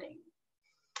distance learning.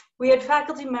 We had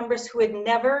faculty members who had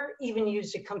never even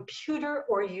used a computer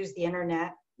or used the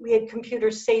internet. We had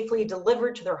computers safely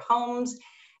delivered to their homes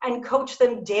and coached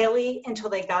them daily until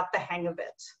they got the hang of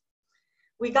it.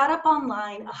 We got up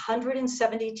online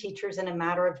 170 teachers in a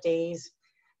matter of days,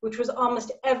 which was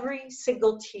almost every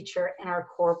single teacher in our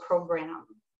core program.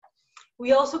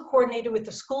 We also coordinated with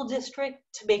the school district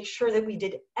to make sure that we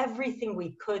did everything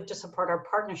we could to support our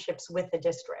partnerships with the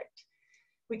district.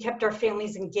 We kept our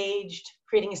families engaged,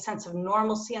 creating a sense of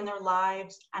normalcy in their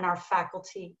lives, and our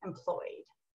faculty employed.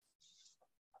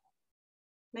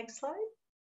 Next slide.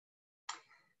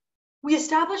 We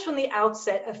established from the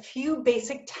outset a few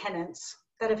basic tenets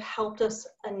that have helped us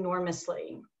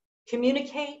enormously.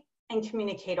 Communicate and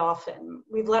communicate often.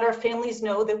 We've let our families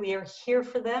know that we are here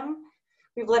for them.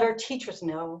 We've let our teachers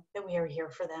know that we are here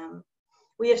for them.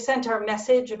 We have sent our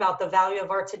message about the value of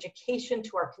arts education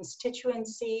to our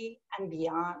constituency and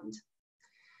beyond.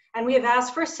 And we have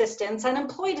asked for assistance and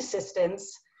employed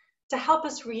assistance to help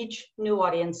us reach new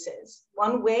audiences.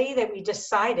 One way that we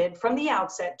decided from the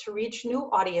outset to reach new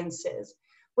audiences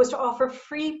was to offer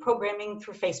free programming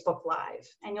through Facebook Live.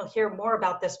 And you'll hear more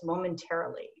about this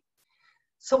momentarily.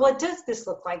 So what does this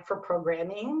look like for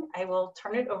programming? I will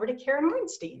turn it over to Karen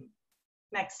Ornstein.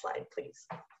 Next slide, please.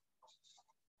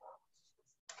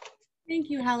 Thank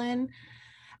you, Helen.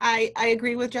 I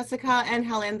agree with Jessica and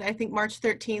Helen. I think March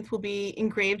 13th will be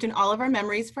engraved in all of our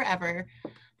memories forever.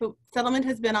 But Settlement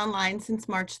has been online since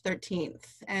March 13th,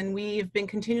 and we've been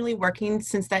continually working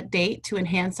since that date to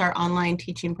enhance our online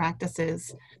teaching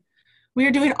practices. We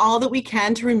are doing all that we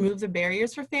can to remove the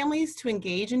barriers for families to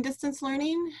engage in distance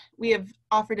learning. We have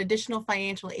offered additional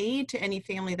financial aid to any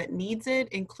family that needs it,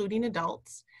 including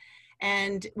adults.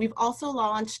 And we've also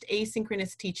launched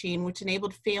asynchronous teaching, which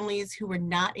enabled families who were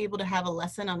not able to have a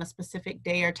lesson on a specific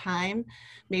day or time.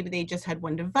 Maybe they just had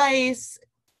one device,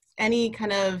 any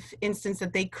kind of instance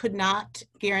that they could not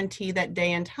guarantee that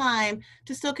day and time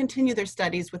to still continue their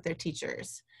studies with their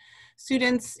teachers.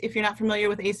 Students, if you're not familiar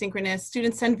with asynchronous,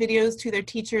 students send videos to their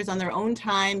teachers on their own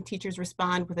time. Teachers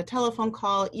respond with a telephone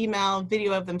call, email,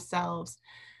 video of themselves.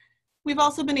 We've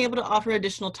also been able to offer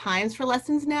additional times for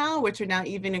lessons now, which are now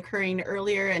even occurring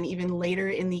earlier and even later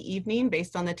in the evening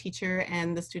based on the teacher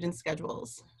and the student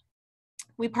schedules.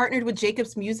 We partnered with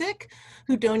Jacobs Music,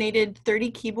 who donated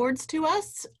 30 keyboards to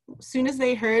us. As soon as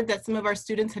they heard that some of our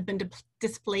students had been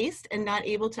displaced and not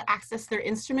able to access their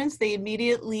instruments, they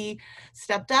immediately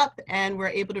stepped up and were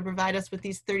able to provide us with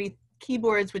these 30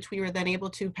 keyboards, which we were then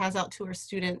able to pass out to our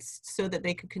students so that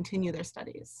they could continue their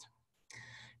studies.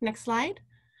 Next slide.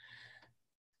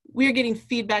 We are getting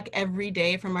feedback every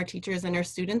day from our teachers and our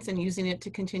students and using it to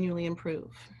continually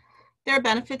improve. There are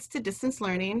benefits to distance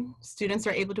learning. Students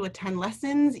are able to attend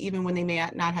lessons even when they may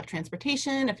not have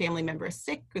transportation, a family member is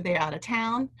sick, or they're out of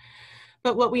town.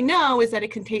 But what we know is that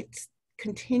it can take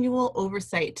continual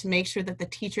oversight to make sure that the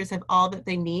teachers have all that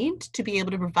they need to be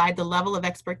able to provide the level of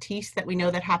expertise that we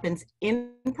know that happens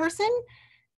in person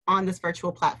on this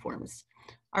virtual platforms.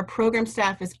 Our program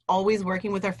staff is always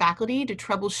working with our faculty to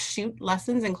troubleshoot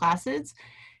lessons and classes.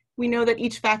 We know that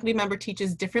each faculty member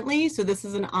teaches differently, so this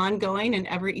is an ongoing and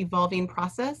ever-evolving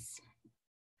process.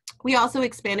 We also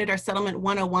expanded our Settlement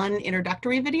 101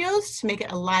 introductory videos to make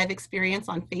it a live experience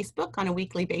on Facebook on a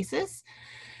weekly basis.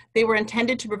 They were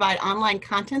intended to provide online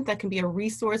content that can be a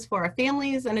resource for our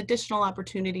families and additional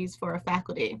opportunities for our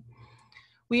faculty.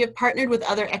 We have partnered with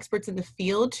other experts in the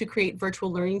field to create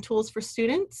virtual learning tools for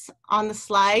students. On the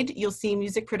slide, you'll see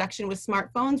music production with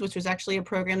smartphones, which was actually a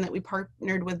program that we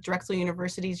partnered with Drexel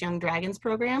University's Young Dragons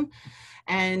program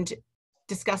and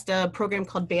discussed a program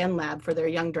called Band Lab for their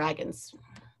Young Dragons.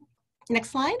 Next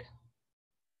slide.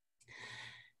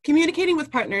 Communicating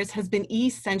with partners has been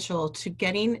essential to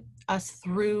getting us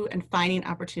through and finding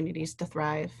opportunities to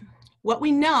thrive. What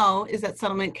we know is that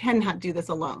Settlement cannot do this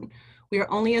alone. We are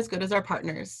only as good as our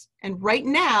partners. And right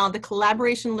now, the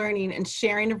collaboration, learning, and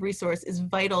sharing of resource is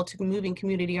vital to moving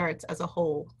community arts as a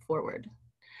whole forward.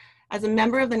 As a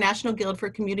member of the National Guild for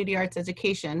Community Arts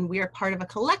Education, we are part of a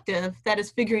collective that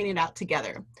is figuring it out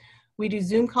together. We do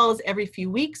Zoom calls every few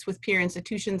weeks with peer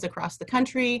institutions across the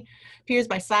country, peers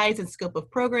by size and scope of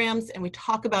programs, and we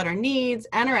talk about our needs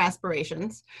and our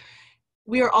aspirations.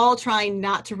 We are all trying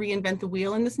not to reinvent the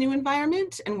wheel in this new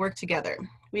environment and work together.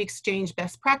 We exchange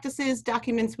best practices,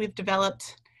 documents we've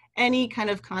developed, any kind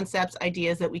of concepts,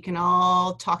 ideas that we can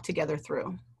all talk together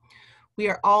through. We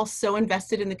are all so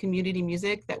invested in the community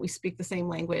music that we speak the same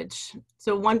language.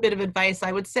 So one bit of advice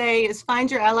I would say is find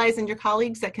your allies and your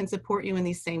colleagues that can support you in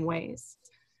these same ways.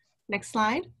 Next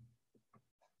slide.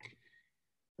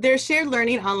 There's shared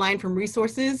learning online from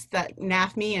resources that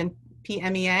NAFME and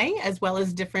PMEA, as well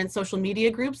as different social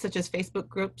media groups, such as Facebook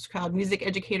groups called Music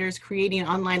Educators Creating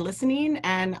Online Listening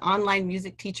and Online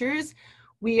Music Teachers.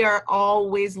 We are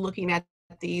always looking at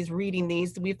these, reading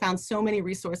these. We've found so many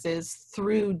resources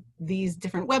through these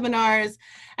different webinars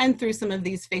and through some of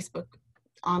these Facebook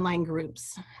online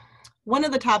groups. One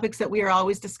of the topics that we are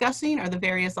always discussing are the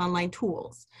various online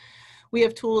tools. We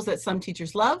have tools that some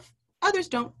teachers love, others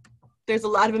don't. There's a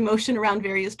lot of emotion around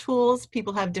various tools.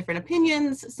 People have different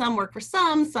opinions. Some work for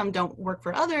some don't work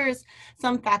for others.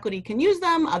 Some faculty can use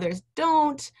them, others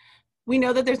don't. We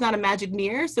know that there's not a magic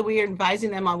mirror, so we are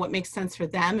advising them on what makes sense for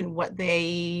them and what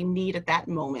they need at that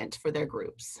moment for their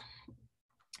groups.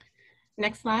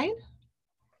 Next slide.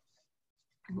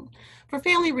 For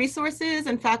family resources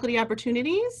and faculty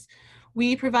opportunities,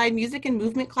 we provide music and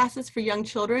movement classes for young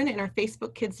children in our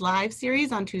Facebook Kids Live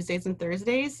series on Tuesdays and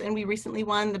Thursdays, and we recently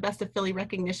won the Best of Philly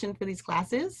recognition for these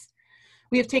classes.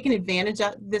 We have taken advantage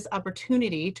of this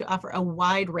opportunity to offer a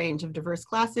wide range of diverse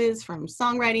classes from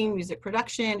songwriting, music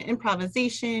production,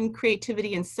 improvisation,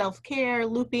 creativity and self-care,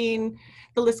 looping,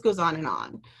 the list goes on and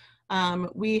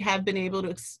on. We have been able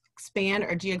to expand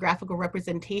our geographical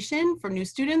representation for new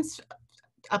students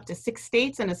up to 6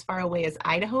 states and as far away as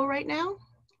Idaho right now.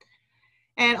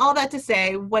 And all that to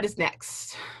say, what is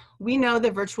next? We know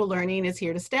that virtual learning is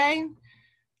here to stay.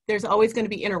 There's always going to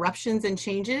be interruptions and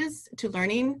changes to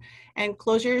learning and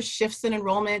closures, shifts in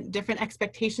enrollment, different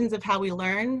expectations of how we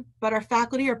learn, but our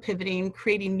faculty are pivoting,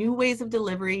 creating new ways of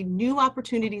delivery, new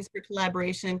opportunities for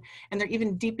collaboration, and they're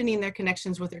even deepening their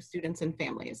connections with their students and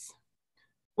families.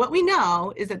 What we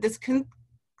know is that this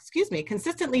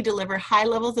consistently deliver high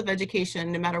levels of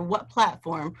education no matter what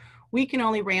platform. We can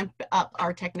only ramp up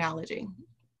our technology.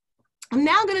 I'm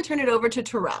now going to turn it over to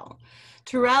Terrell.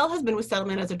 Terrell has been with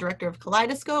Settlement as a director of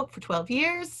Kaleidoscope for 12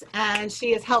 years, and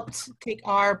she has helped take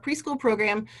our preschool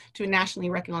program to a nationally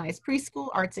recognized preschool,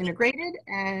 Arts Integrated.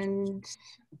 And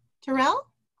Terrell?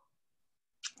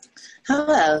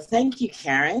 Hello, thank you,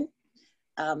 Karen.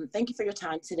 Thank you for your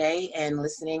time today and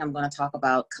listening. I'm going to talk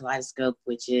about Kaleidoscope,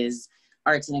 which is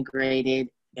Arts Integrated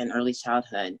in early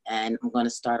childhood. And I'm going to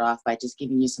start off by just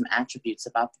giving you some attributes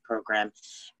about the program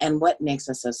and what makes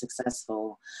us so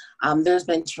successful. There's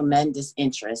been tremendous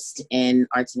interest in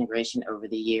arts integration over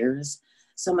the years,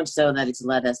 so much so that it's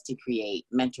led us to create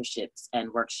mentorships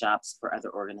and workshops for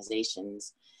other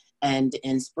organizations. And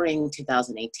in spring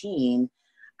 2018,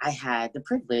 I had the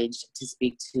privilege to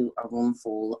speak to a room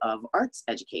full of arts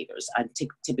educators. I'm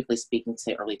typically speaking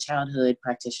to early childhood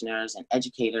practitioners and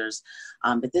educators,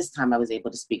 but this time I was able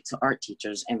to speak to art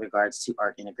teachers in regards to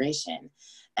art integration.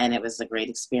 And it was a great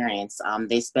experience.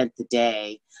 They spent the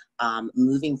day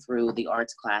moving through the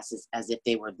arts classes as if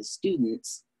they were the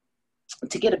students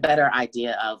to get a better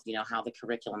idea of, how the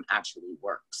curriculum actually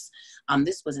works.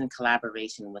 This was in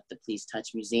collaboration with the Please Touch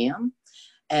Museum.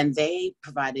 And they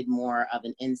provided more of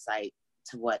an insight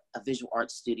to what a visual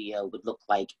arts studio would look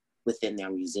like within their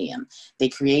museum. They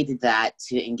created that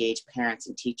to engage parents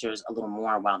and teachers a little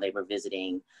more while they were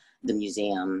visiting the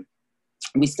museum.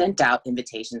 We sent out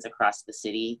invitations across the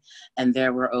city, and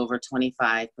there were over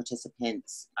 25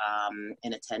 participants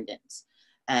in attendance.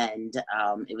 And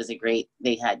it was a great,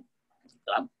 they had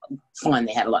fun.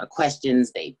 They had a lot of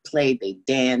questions, they played, they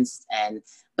danced,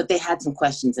 but they had some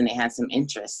questions and they had some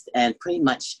interest. And pretty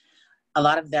much a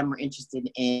lot of them were interested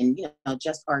in,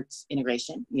 just arts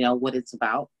integration, what it's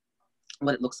about,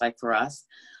 what it looks like for us.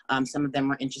 Some of them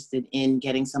were interested in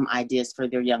getting some ideas for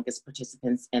their youngest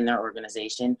participants in their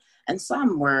organization. And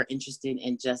some were interested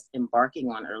in just embarking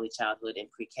on early childhood and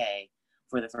pre-K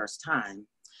for the first time.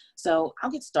 So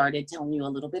I'll get started telling you a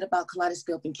little bit about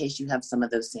Kaleidoscope in case you have some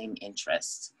of those same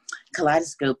interests.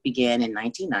 Kaleidoscope began in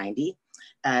 1990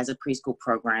 as a preschool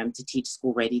program to teach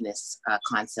school readiness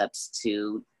concepts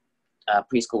to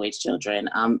preschool age children,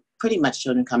 pretty much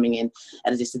children coming in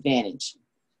at a disadvantage.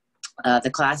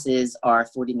 The classes are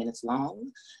 40 minutes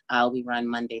long. We run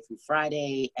Monday through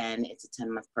Friday, and it's a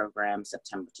 10-month program,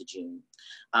 September to June.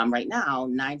 Right now,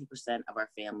 90% of our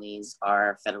families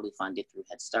are federally funded through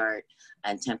Head Start,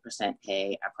 and 10%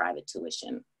 pay our private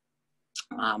tuition.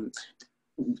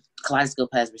 Kaleidoscope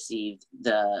has received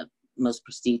the most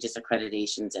prestigious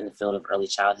accreditations in the field of early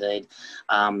childhood,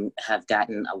 have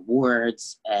gotten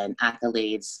awards and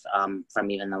accolades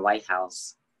from even the White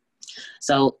House.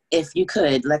 So if you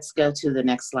could, let's go to the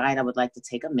next slide. I would like to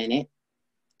take a minute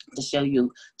to show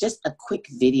you just a quick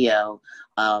video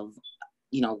of,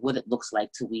 what it looks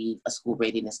like to weave a school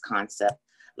readiness concept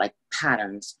like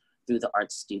patterns through the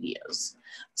art studios.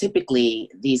 Typically,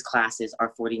 these classes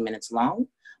are 40 minutes long,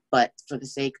 but for the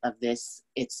sake of this,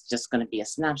 it's just going to be a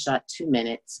snapshot, 2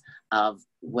 minutes of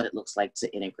what it looks like to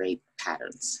integrate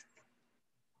patterns.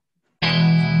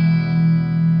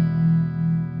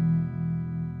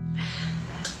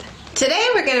 Today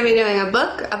we're going to be doing a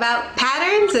book about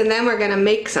patterns, and then we're going to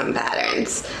make some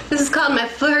patterns. This is called my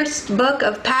first book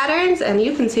of patterns, and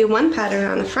you can see one pattern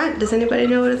on the front. Does anybody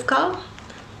know what it's called?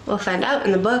 We'll find out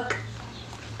in the book.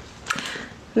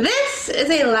 This is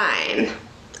a line.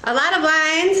 A lot of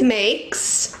lines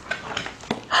makes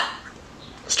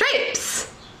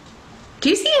stripes. Do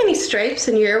you see any stripes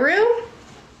in your room?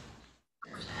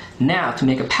 Now, to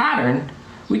make a pattern,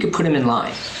 we could put them in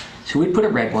line. So we'd put a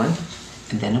red one,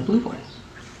 and then a blue one,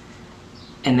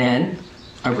 and then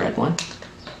a red one,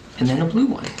 and then a blue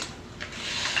one,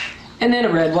 and then a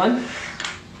red one,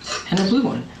 and a blue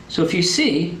one. So if you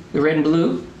see the red and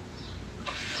blue,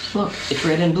 look, it's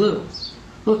red and blue.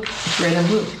 Look, it's red and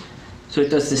blue. So it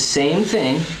does the same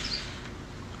thing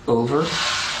over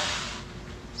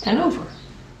and over.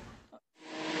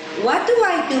 What do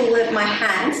I do with my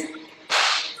hands?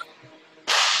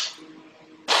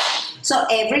 So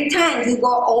every time you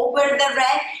go over the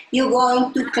red, you're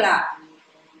going to clap.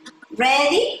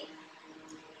 Ready?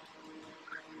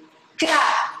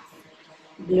 Clap.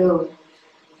 Blue.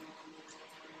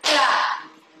 Clap.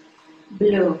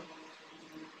 Blue.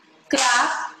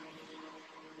 Clap.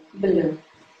 Blue.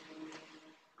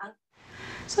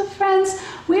 So friends,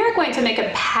 we are going to make a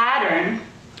pattern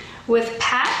with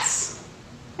pats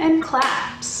and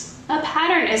claps. A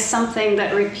pattern is something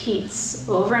that repeats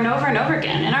over and over and over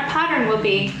again, and our pattern will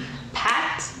be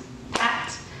pat,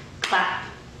 pat, clap,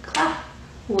 clap,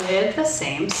 with the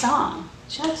same song,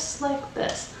 just like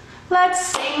this. Let's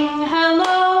sing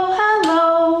hello,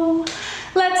 hello.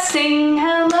 Let's sing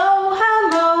hello,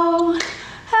 hello.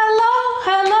 Hello,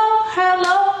 hello,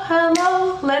 hello,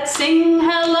 hello. Let's sing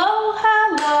hello,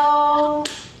 hello.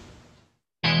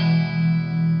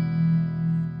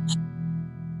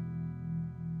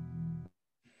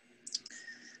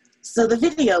 So the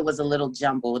video was a little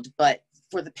jumbled, but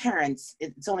for the parents,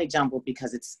 it's only jumbled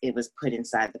because it was put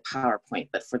inside the PowerPoint.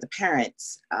 But for the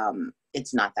parents,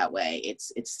 it's not that way.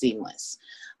 It's seamless.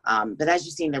 But as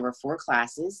you've seen, there were 4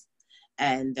 classes,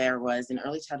 and there was an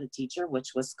early childhood teacher,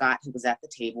 which was Scott, who was at the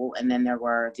table, and then there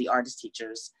were the artist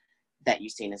teachers that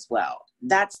you've seen as well.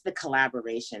 That's the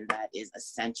collaboration that is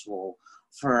essential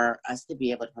for us to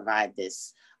be able to provide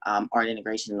this art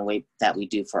integration in the way that we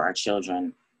do for our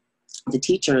children. The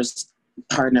teachers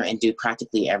partner and do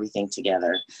practically everything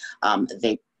together.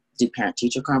 They do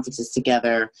parent-teacher conferences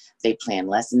together, they plan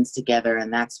lessons together,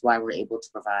 and that's why we're able to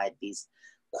provide these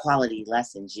quality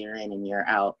lessons year in and year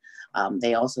out.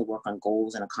 They also work on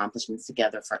goals and accomplishments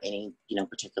together for any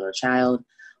particular child.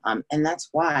 And that's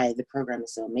why the program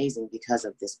is so amazing, because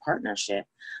of this partnership.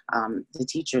 The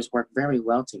teachers work very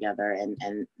well together,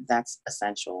 and that's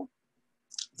essential.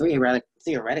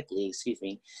 Theoretically,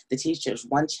 the teachers,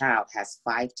 one child has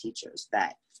 5 teachers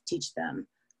that teach them,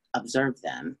 observe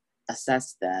them,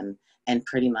 assess them, and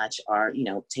pretty much are,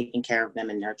 taking care of them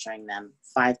and nurturing them.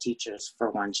 5 teachers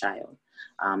for one child.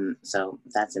 So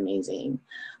that's amazing.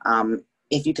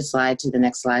 If you could slide to the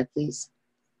next slide, please.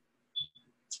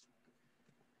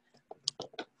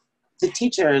 The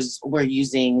teachers were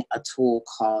using a tool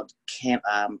called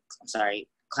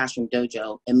Classroom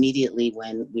Dojo immediately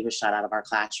when we were shut out of our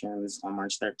classrooms on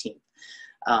March 13th.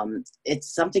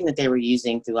 It's something that they were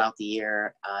using throughout the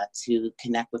year to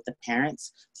connect with the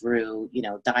parents through,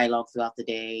 dialogue throughout the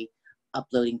day,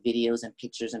 uploading videos and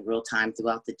pictures in real time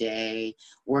throughout the day,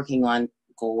 working on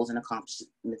goals and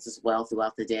accomplishments as well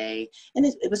throughout the day. And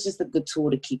it was just a good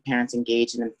tool to keep parents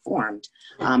engaged and informed.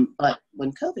 But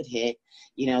when COVID hit,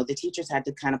 the teachers had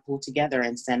to kind of pull together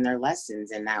and send their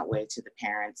lessons in that way to the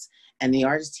parents. And the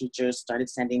artist teachers started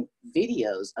sending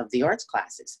videos of the arts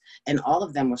classes. And all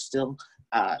of them were still,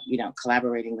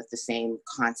 collaborating with the same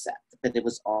concept, but it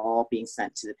was all being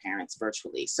sent to the parents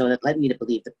virtually. So that led me to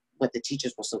believe that what the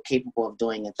teachers were so capable of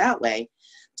doing it that way,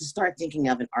 to start thinking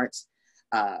of an arts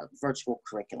virtual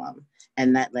curriculum.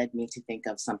 And that led me to think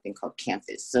of something called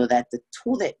Canvas. So that the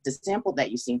sample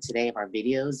that you've seen today of our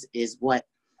videos is what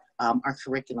our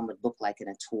curriculum would look like in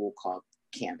a tool called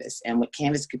Canvas. And what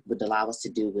Canvas would allow us to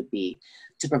do would be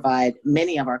to provide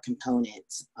many of our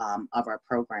components of our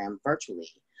program virtually.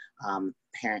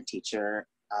 Parent-teacher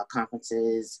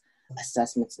conferences,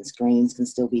 assessments and screens can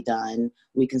still be done.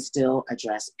 We can still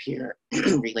address peer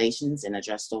relations and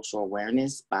address social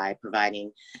awareness by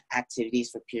providing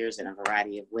activities for peers in a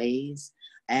variety of ways.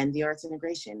 And the arts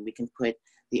integration, we can put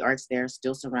the arts there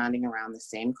still surrounding around the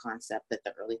same concept that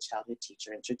the early childhood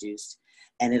teacher introduced,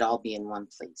 and it all be in one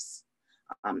place.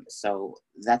 So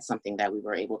that's something that we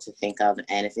were able to think of.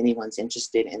 And if anyone's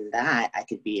interested in that, I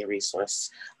could be a resource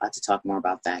to talk more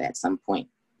about that at some point.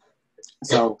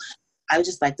 So I would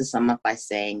just like to sum up by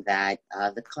saying that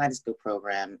the Kaleidoscope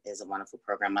program is a wonderful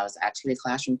program. I was actually a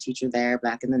classroom teacher there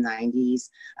back in the 90s.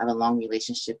 I have a long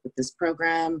relationship with this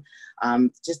program.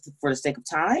 Just for the sake of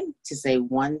time, to say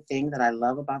one thing that I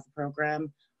love about the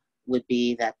program would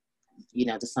be that,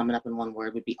 to sum it up in one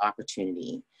word, would be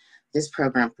opportunity. This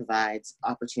program provides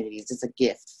opportunities. It's a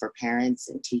gift for parents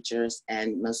and teachers,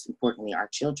 and most importantly, our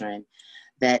children,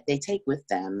 that they take with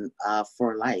them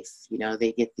for life.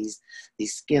 They get these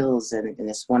skills and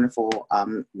this wonderful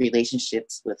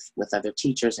relationships with other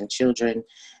teachers and children.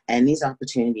 And these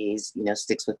opportunities,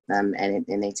 sticks with them, and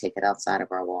they take it outside of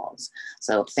our walls.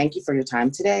 So thank you for your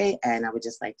time today. And I would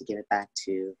just like to give it back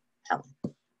to Helen.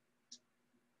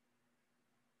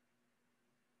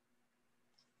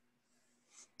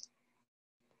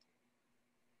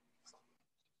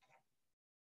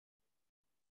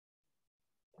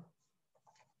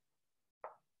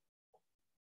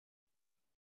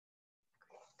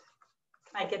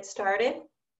 Can I get started?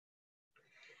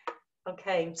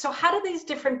 Okay, so how do these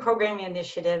different programming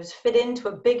initiatives fit into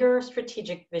a bigger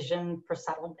strategic vision for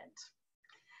settlement?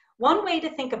 One way to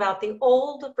think about the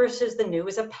old versus the new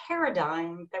is a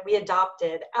paradigm that we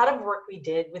adopted out of work we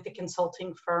did with the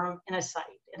consulting firm Insight.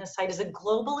 Insight is a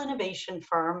global innovation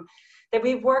firm that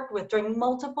we've worked with during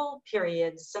multiple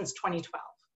periods since 2012.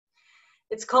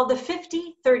 It's called the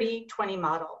 50-30-20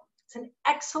 model. It's an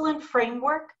excellent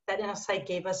framework that Insight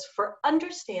gave us for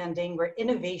understanding where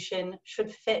innovation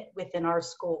should fit within our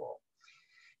school.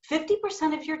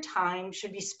 50% of your time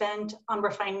should be spent on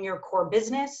refining your core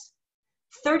business.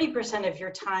 30% of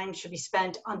your time should be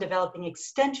spent on developing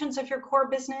extensions of your core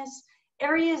business,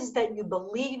 areas that you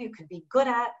believe you could be good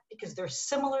at because they're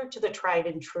similar to the tried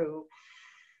and true.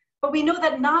 But we know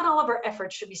that not all of our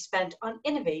efforts should be spent on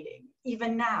innovating,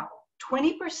 even now.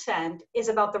 20% is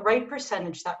about the right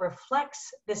percentage that reflects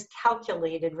this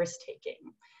calculated risk-taking.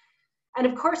 And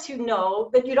of course, you know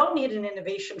that you don't need an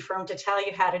innovation firm to tell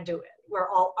you how to do it. We're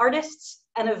all artists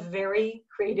and a very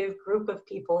creative group of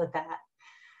people at that.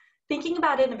 Thinking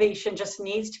about innovation just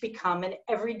needs to become an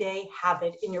everyday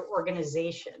habit in your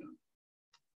organization.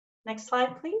 Next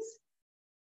slide, please.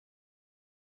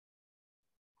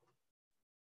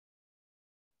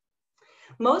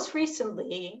 Most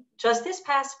recently, just this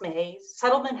past May,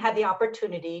 Settlement had the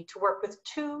opportunity to work with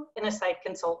 2 Insight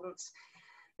consultants.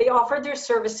 They offered their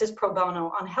services pro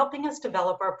bono on helping us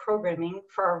develop our programming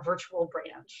for our virtual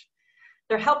branch.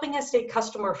 They're helping us stay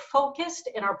customer focused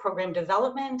in our program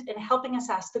development and helping us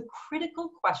ask the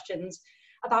critical questions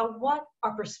about what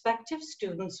our prospective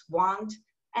students want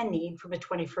and need from a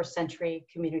 21st century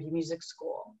community music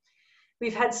school.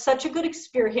 We've had such a good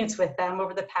experience with them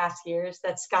over the past years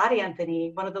that Scott Anthony,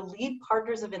 one of the lead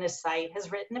partners of Insight,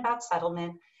 has written about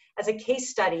Settlement as a case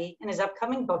study in his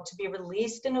upcoming book to be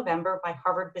released in November by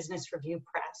Harvard Business Review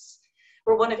Press.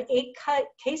 We're one of 8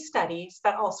 case studies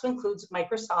that also includes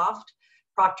Microsoft,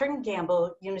 Procter &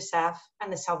 Gamble, UNICEF,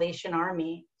 and the Salvation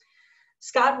Army.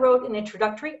 Scott wrote an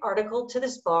introductory article to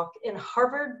this book in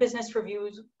Harvard Business Review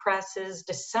Press's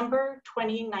December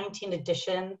 2019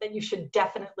 edition that you should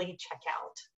definitely check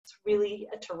out. It's really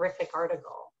a terrific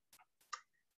article.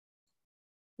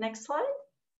 Next slide.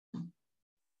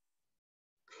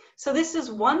 So this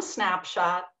is one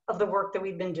snapshot of the work that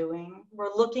we've been doing.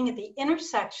 We're looking at the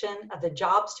intersection of the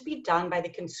jobs to be done by the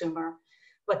consumer.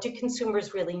 What do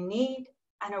consumers really need?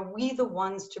 And are we the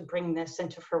ones to bring this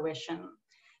into fruition?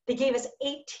 They gave us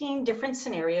 18 different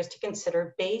scenarios to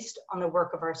consider based on the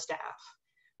work of our staff.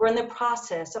 We're in the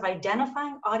process of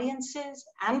identifying audiences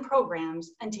and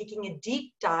programs and taking a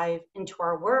deep dive into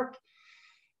our work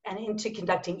and into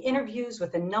conducting interviews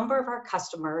with a number of our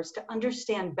customers to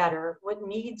understand better what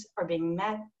needs are being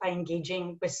met by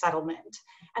engaging with settlement.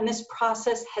 And this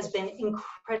process has been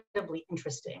incredibly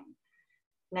interesting.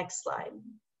 Next slide.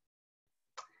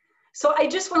 So I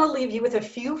just want to leave you with a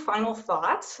few final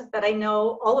thoughts that I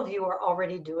know all of you are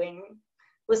already doing.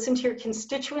 Listen to your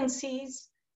constituencies.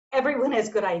 Everyone has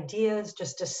good ideas.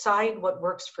 Just decide what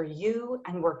works for you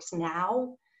and works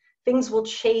now. Things will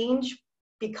change.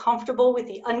 Be comfortable with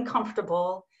the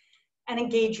uncomfortable and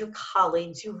engage your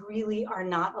colleagues. You really are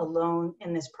not alone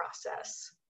in this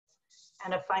process.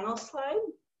 And a final slide.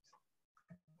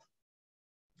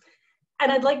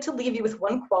 And I'd like to leave you with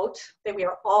one quote that we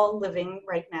are all living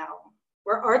right now,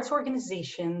 where arts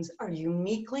organizations are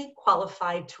uniquely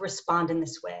qualified to respond in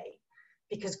this way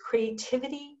because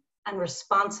creativity and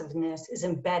responsiveness is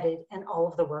embedded in all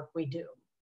of the work we do.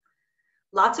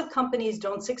 Lots of companies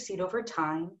don't succeed over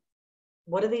time.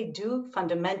 What do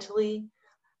fundamentally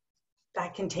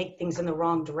that can take things in the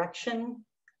wrong direction?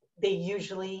 They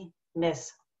usually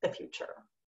miss the future.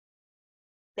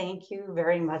 Thank you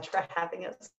very much for having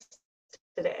us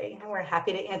today, and we're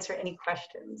happy to answer any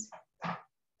questions.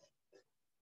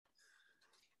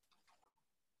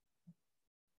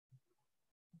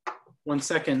 One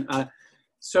second.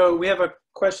 So we have a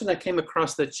question that came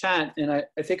across the chat, and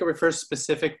I think it refers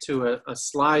specific to a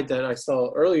slide that I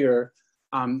saw earlier.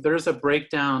 There's a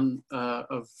breakdown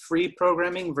of free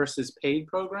programming versus paid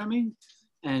programming.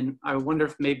 And I wonder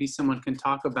if maybe someone can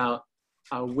talk about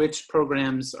which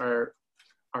programs are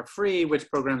free, which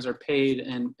programs are paid,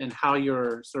 and how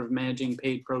you're sort of managing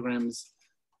paid programs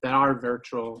that are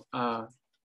virtual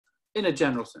in a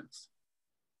general sense.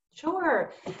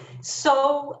 Sure.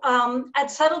 So at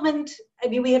Settlement, I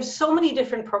mean, we have so many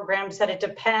different programs that it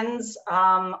depends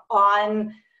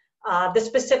on the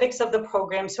specifics of the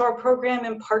program. So our program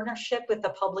in partnership with the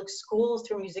public schools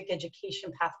through Music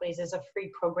Education Pathways is a free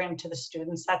program to the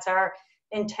students. That's our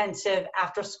intensive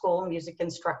after-school music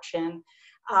instruction.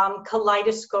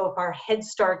 Kaleidoscope, our Head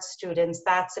Start students,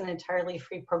 that's an entirely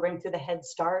free program through the Head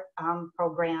Start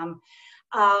program.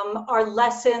 Our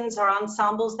lessons, our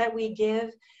ensembles that we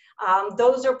give,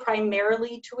 those are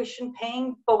primarily tuition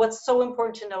paying, but what's so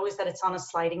important to know is that it's on a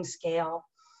sliding scale.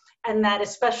 And that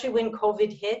especially when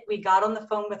COVID hit, we got on the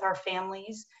phone with our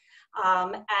families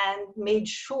and made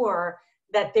sure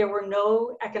that there were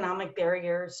no economic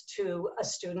barriers to a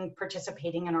student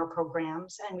participating in our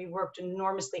programs. And we worked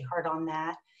enormously hard on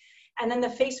that. And then the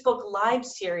Facebook Live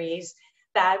series,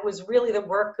 that was really the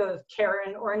work of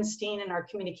Karen Ornstein in our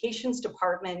communications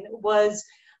department, was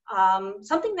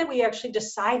something that we actually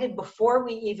decided before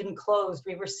we even closed.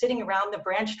 We were sitting around the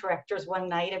branch directors one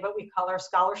night at what we call our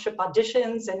scholarship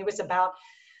auditions, and it was about,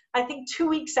 I think, 2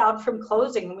 weeks out from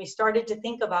closing, and we started to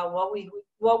think about what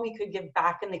we could give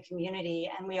back in the community,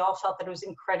 and we all felt that it was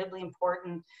incredibly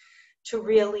important to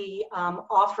really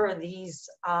offer these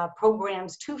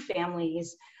programs to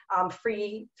families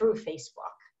free through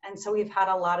Facebook. And so we've had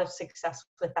a lot of success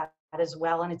with that as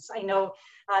well. And I know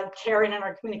Karen and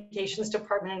our communications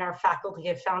department and our faculty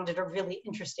have found it a really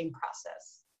interesting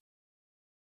process.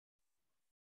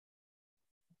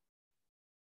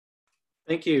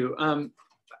 Thank you.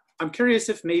 I'm curious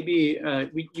if maybe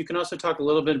you can also talk a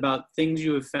little bit about things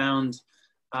you have found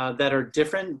that are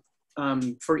different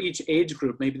for each age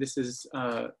group. Maybe this is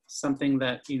something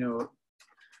that,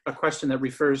 a question that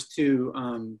refers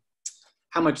to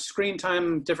how much screen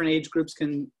time different age groups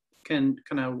can kind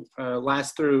of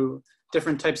last through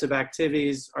different types of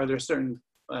activities. Are there certain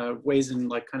ways in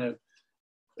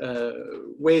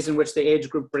ways in which the age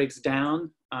group breaks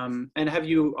down? And have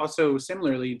you also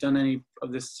similarly done any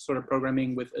of this sort of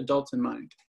programming with adults in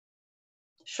mind?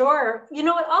 Sure. You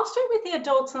know what, I'll start with the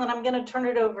adults and then I'm going to turn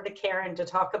it over to Karen to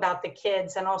talk about the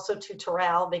kids, and also to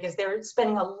Terrell, because they're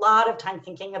spending a lot of time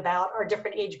thinking about our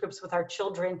different age groups with our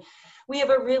children. We have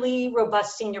a really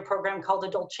robust senior program called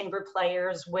Adult Chamber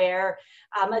Players, where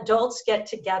adults get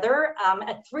together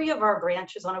at 3 of our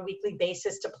branches on a weekly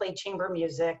basis to play chamber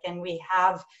music. And we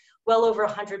have well over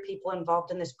 100 people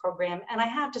involved in this program. And I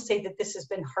have to say that this has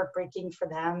been heartbreaking for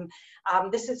them.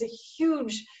 This is a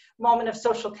huge moment of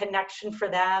social connection for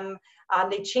them.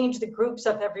 They change the groups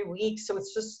up every week, so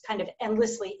it's just kind of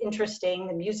endlessly interesting,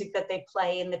 the music that they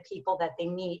play and the people that they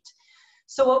meet.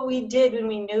 So what we did when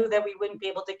we knew that we wouldn't be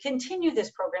able to continue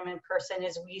this program in person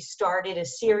is we started a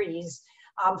series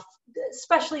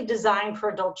specially designed for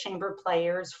adult chamber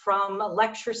players, from a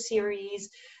lecture series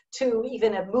to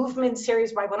even a movement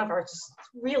series by one of our just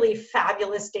really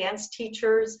fabulous dance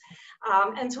teachers.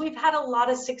 And so we've had a lot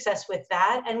of success with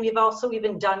that. And we've also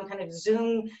even done kind of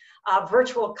Zoom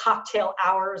virtual cocktail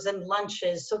hours and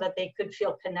lunches so that they could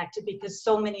feel connected, because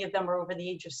so many of them are over the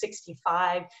age of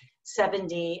 65,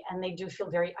 70, and they do feel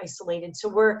very isolated. So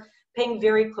we're paying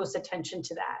very close attention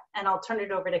to that. And I'll turn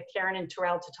it over to Karen and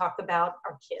Terrell to talk about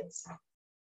our kids.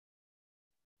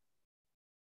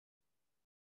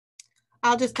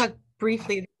 I'll just talk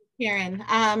briefly, Karen.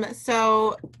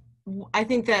 So I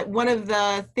think that one of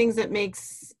the things that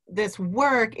makes this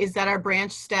work is that our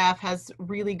branch staff has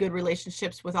really good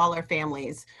relationships with all our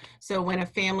families. So when a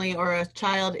family or a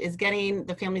child is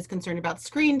the family's concerned about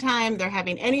screen time, they're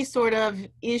having any sort of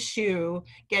issue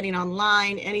getting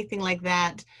online, anything like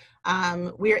that,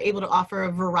 we are able to offer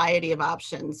a variety of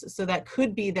options. So that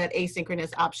could be that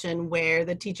asynchronous option where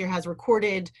the teacher has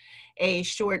recorded a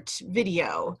short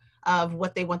video of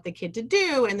what they want the kid to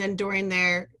do, and then during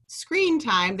their screen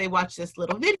time they watch this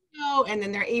little video, and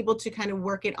then they're able to kind of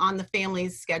work it on the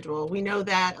family's schedule. We know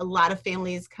that a lot of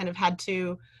families kind of had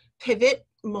to pivot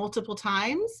multiple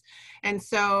times, and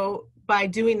so by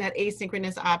doing that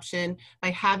asynchronous option, by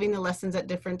having the lessons at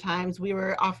different times, we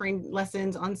were offering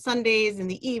lessons on Sundays in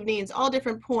the evenings, all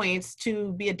different points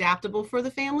to be adaptable for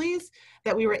the families,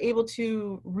 that we were able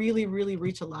to really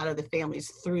reach a lot of the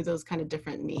families through those kind of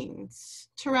different means.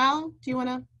 Terrell, do you want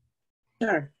to?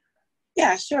 Sure.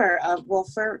 Yeah, sure. Well,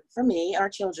 for me, our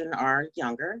children are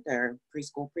younger. They're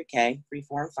preschool, pre-K, 3,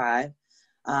 4, and 5.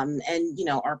 And, you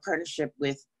know, our partnership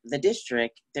with the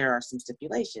district, there are some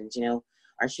stipulations. You know,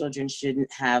 our children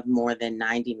shouldn't have more than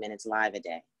 90 minutes live a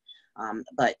day.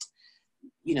 But,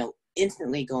 you know,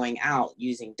 instantly going out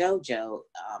using Dojo,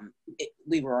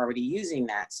 we were already using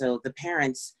that. So the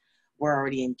parents were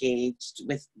already engaged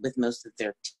with most of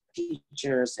their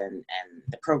teachers and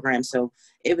the program. So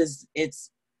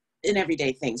it's an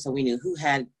everyday thing. So we knew who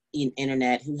had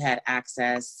internet, who had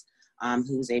access,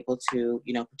 who was able to,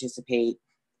 you know, participate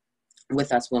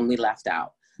with us when we left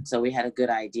out. So we had a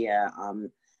good idea.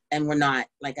 And we're not,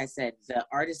 like I said, the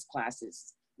artist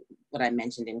classes, what I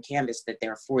mentioned in Canvas, that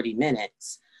there are 40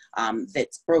 minutes,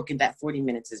 that's broken, that 40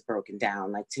 minutes is broken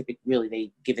down. Like typically, really,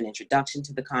 they give an introduction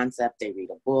to the concept, they read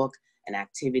a book, an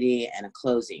activity, and a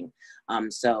closing.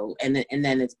 So, and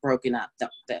then it's broken up,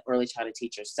 the early childhood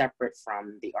teacher separate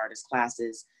from the artist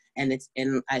classes. And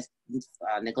I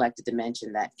neglected to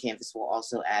mention that Canvas will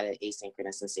also add an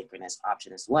asynchronous and synchronous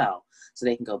option as well. So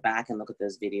they can go back and look at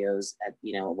those videos at,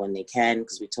 you know, when they can,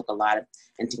 because we took a lot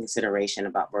into consideration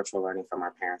about virtual learning from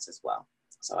our parents as well.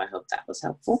 So I hope that was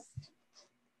helpful.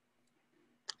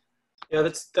 Yeah,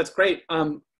 that's great.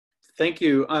 Thank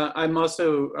you. I'm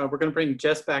also, we're going to bring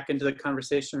Jess back into the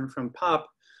conversation from POP.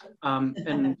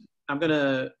 And I'm going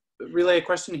to relay a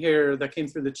question here that came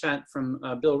through the chat from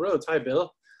Bill Rhodes. Hi,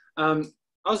 Bill. I'll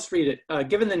just read it.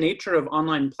 Given the nature of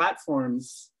online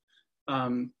platforms,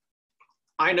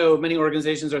 I know many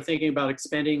organizations are thinking about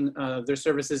expanding their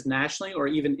services nationally or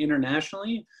even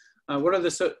internationally. What are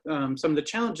some of the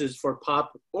challenges for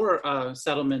POP or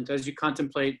Settlement as you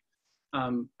contemplate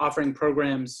offering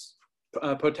programs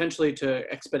potentially to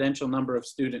exponential number of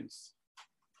students?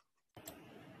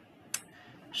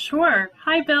 Sure.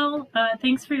 Hi, Bill.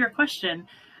 Thanks for your question.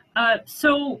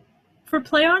 So for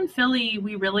Play On Philly,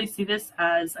 we really see this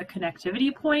as a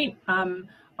connectivity point.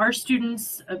 Our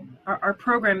students, our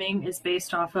programming is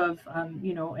based off of,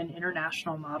 you know, an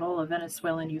international model, a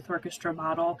Venezuelan youth orchestra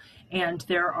model, and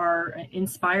there are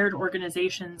inspired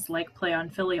organizations like Play On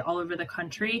Philly all over the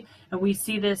country, and we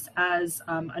see this as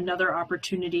another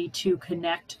opportunity to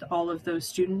connect all of those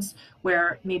students,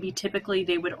 where maybe typically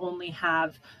they would only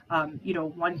have, you know,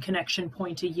 one connection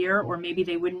point a year, or maybe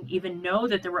they wouldn't even know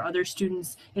that there were other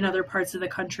students in other parts of the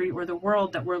country or the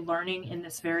world that were learning in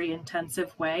this very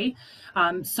intensive way.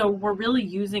 So we're really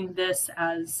using this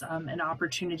as an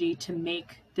opportunity to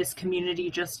make this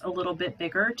community just a little bit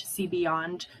bigger, to see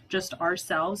beyond just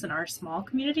ourselves and our small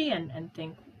community and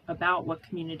think about what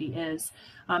community is.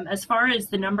 As far as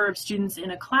the number of students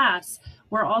in a class,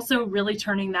 we're also really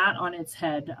turning that on its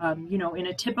head. You know, in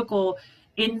a typical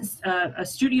in a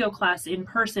studio class in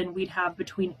person, we'd have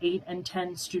between 8 and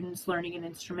 10 students learning an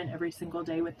instrument every single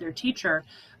day with their teacher.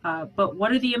 But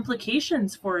what are the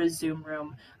implications for a Zoom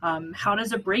room? How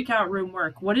does a breakout room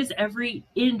work? What is every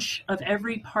inch of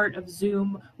every part of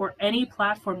Zoom or any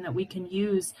platform that we can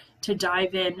use to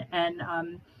dive in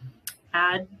and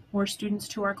add more students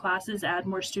to our classes, add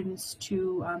more students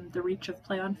to the reach of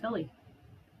Play on Philly?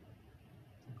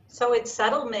 So at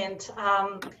settlement,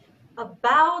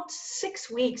 about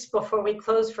 6 weeks before we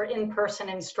closed for in-person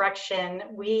instruction,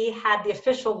 we had the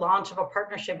official launch of a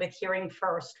partnership with Hearing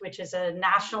First, which is a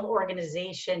national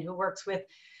organization who works with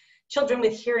children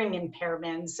with hearing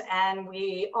impairments. And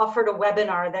we offered a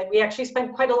webinar that we actually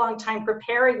spent quite a long time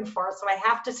preparing for. So I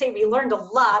have to say we learned a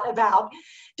lot about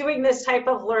doing this type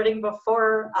of learning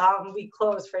before we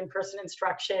closed for in-person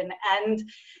instruction. And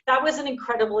that was an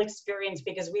incredible experience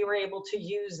because we were able to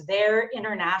use their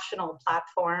international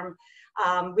platform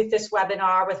with this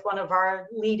webinar with one of our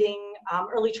leading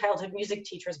early childhood music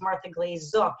teachers, Martha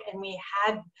Glaze-Zook. And we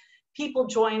had people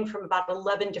joined from about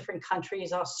 11 different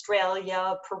countries: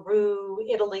 Australia, Peru,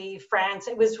 Italy, France.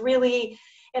 It was really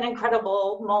an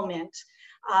incredible moment.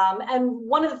 And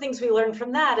one of the things we learned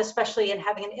from that, especially in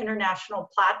having an international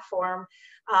platform,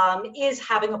 is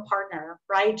having a partner,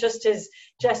 right? Just as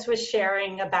Jess was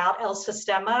sharing about El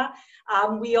Sistema,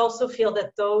 we also feel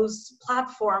that those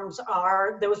platforms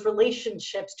are, those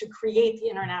relationships to create the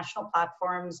international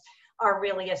platforms are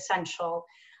really essential.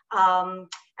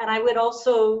 And I would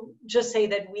also just say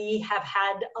that we have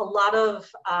had a lot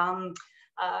of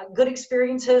good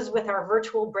experiences with our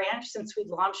virtual branch since we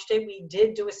launched it. We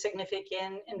did do a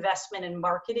significant investment in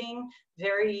marketing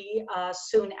very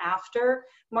soon after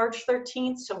March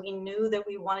 13th. So we knew that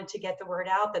we wanted to get the word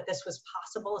out that this was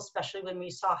possible, especially when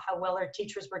we saw how well our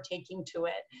teachers were taking to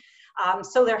it.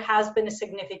 So there has been a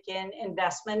significant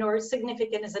investment, or as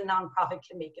significant as a nonprofit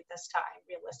can make at this time,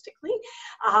 realistically.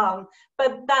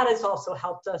 But that has also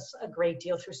helped us a great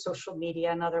deal through social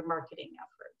media and other marketing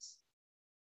efforts.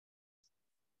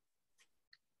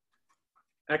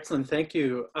 Excellent, thank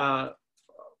you.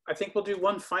 I think we'll do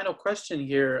one final question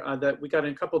here that we got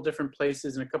in a couple different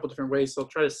places in a couple different ways, so I'll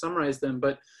try to summarize them.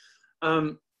 But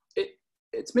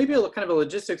it's maybe a kind of a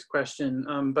logistics question,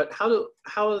 but how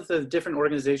have the different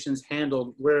organizations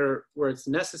handled where it's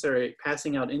necessary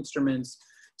passing out instruments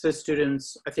to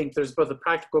students? I think there's both a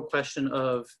practical question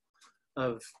of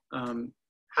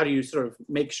how do you sort of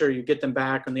make sure you get them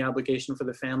back, and the obligation for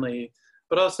the family,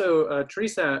 but also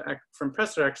Teresa from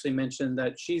Presser actually mentioned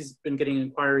that she's been getting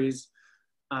inquiries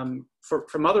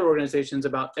from other organizations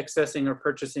about accessing or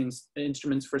purchasing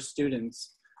instruments for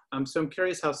students. So I'm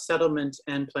curious how Settlement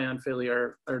and Play on Philly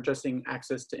are addressing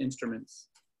access to instruments.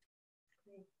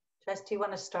 Jess, do you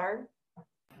want to start?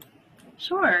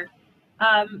 Sure.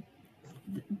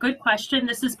 Good question.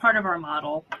 This is part of our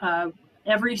model.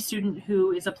 Every student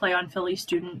who is a Play on Philly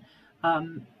student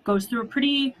goes through a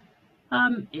pretty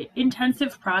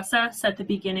intensive process at the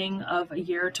beginning of a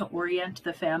year to orient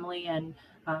the family and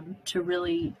to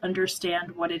really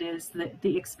understand what it is,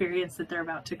 the experience that they're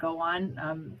about to go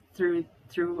on through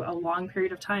a long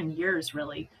period of time, years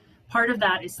really. Part of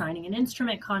that is signing an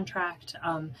instrument contract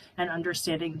and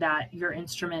understanding that your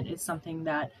instrument is something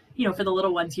that, you know, for the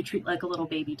little ones, you treat like a little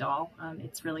baby doll.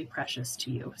 It's really precious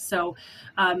to you. So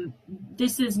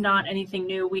this is not anything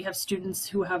new. We have students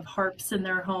who have harps in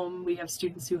their home. We have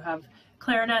students who have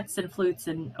clarinets and flutes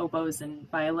and oboes and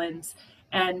violins.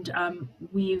 And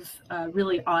we've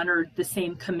really honored the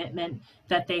same commitment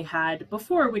that they had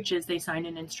before, which is they sign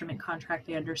an instrument contract,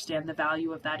 they understand the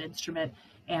value of that instrument,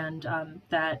 and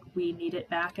that we need it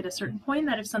back at a certain point,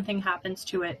 that if something happens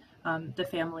to it, the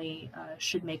family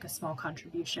should make a small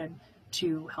contribution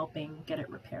to helping get it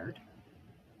repaired.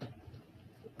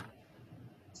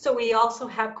 So we also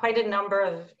have quite a number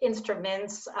of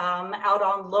instruments out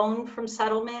on loan from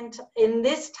Settlement. In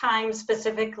this time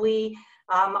specifically,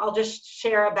 I'll just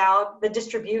share about the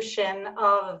distribution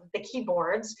of the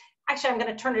keyboards. Actually, I'm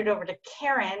going to turn it over to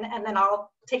Karen, and then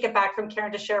I'll take it back from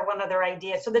Karen to share one other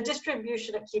idea. So the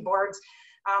distribution of keyboards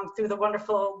through the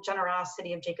wonderful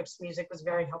generosity of Jacob's Music was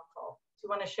very helpful. Do you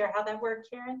want to share how that worked,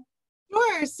 Karen?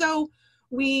 Sure. So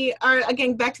we are,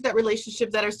 again, back to that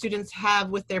relationship that our students have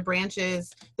with their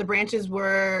branches. The branches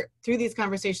were, through these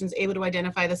conversations, able to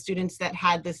identify the students that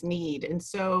had this need. And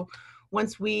so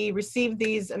once we received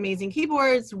these amazing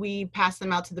keyboards, we passed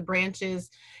them out to the branches,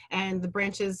 and the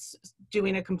branches,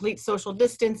 doing a complete social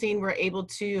distancing, were able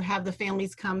to have the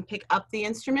families come pick up the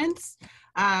instruments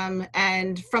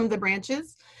and from the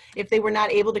branches. If they were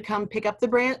not able to come pick up the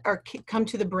branch or come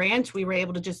to the branch, we were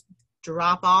able to just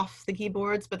drop off the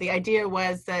keyboards, but the idea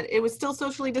was that it was still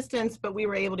socially distanced, but we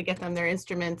were able to get them their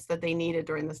instruments that they needed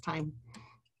during this time.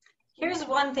 Here's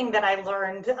one thing that I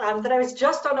learned that I was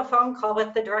just on a phone call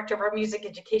with the director of our Music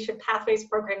Education Pathways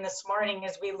program this morning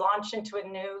as we launch into a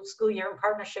new school year in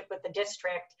partnership with the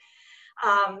district.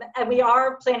 And we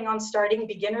are planning on starting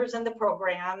beginners in the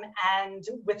program, and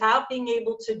without being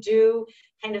able to do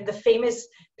kind of the famous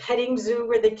petting zoo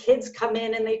where the kids come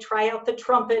in and they try out the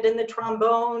trumpet and the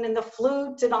trombone and the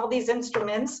flute and all these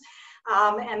instruments,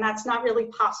 and that's not really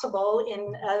possible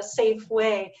in a safe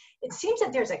way. It seems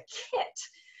that there's a kit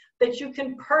that you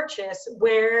can purchase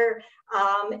where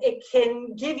it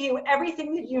can give you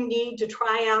everything that you need to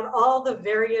try out all the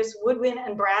various woodwind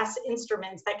and brass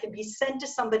instruments that can be sent to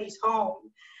somebody's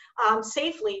home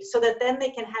safely, so that then they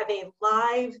can have a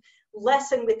live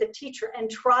lesson with the teacher and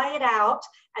try it out,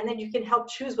 and then you can help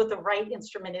choose what the right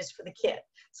instrument is for the kid.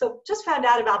 So just found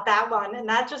out about that one, and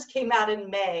that just came out in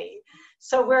May.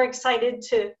 So we're excited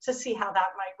to see how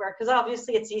that might work, because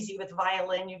obviously it's easy with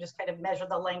violin. You just kind of measure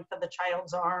the length of the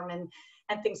child's arm and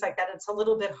things like that. It's a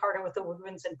little bit harder with the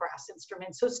woodwinds and brass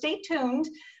instruments. So stay tuned.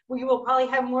 We will probably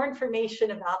have more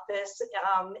information about this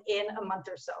in a month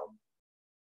or so.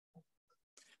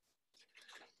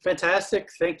 Fantastic,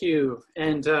 thank you.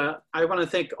 And I want to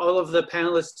thank all of the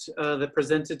panelists that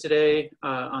presented today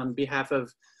on behalf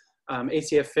of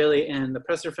ACF Philly and the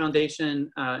Presser Foundation.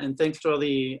 And thanks to all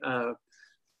the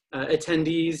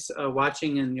attendees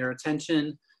watching and your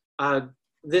attention.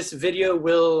 This video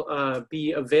will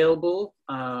be available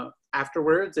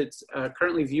afterwards. It's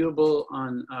currently viewable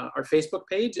on our Facebook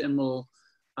page, and we'll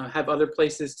have other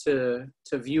places to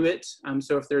view it.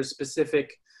 So if there's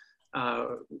specific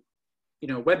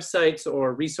websites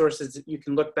or resources, you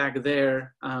can look back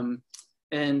there.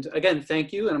 And again,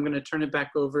 thank you. And I'm going to turn it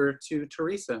back over to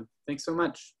Teresa. Thanks so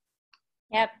much.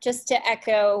 Yep, just to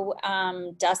echo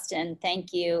Dustin,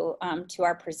 thank you to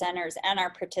our presenters and our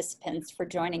participants for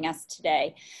joining us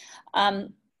today.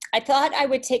 I thought I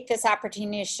would take this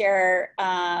opportunity to share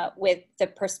with the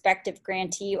prospective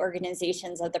grantee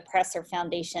organizations of the Presser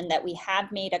Foundation that we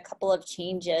have made a couple of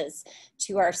changes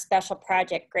to our special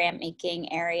project grant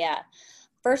making area.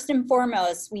 First and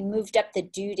foremost, we moved up the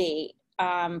due date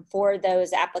for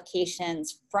those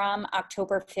applications from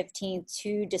October 15th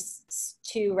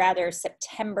to rather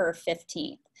September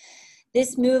 15th.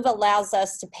 This move allows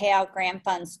us to pay out grant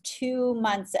funds 2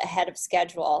 months ahead of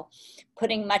schedule,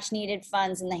 putting much needed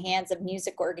funds in the hands of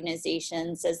music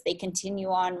organizations as they continue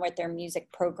on with their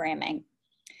music programming.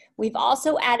 We've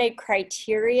also added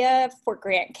criteria for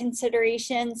grant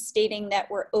considerations, stating that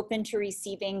we're open to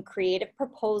receiving creative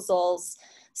proposals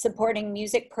supporting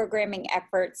music programming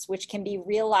efforts which can be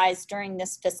realized during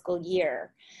this fiscal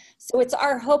year. So it's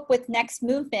our hope with Next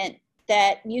Movement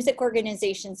that music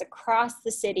organizations across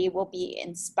the city will be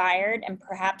inspired and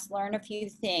perhaps learn a few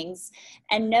things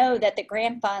and know that the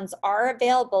grant funds are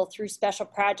available through special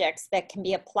projects that can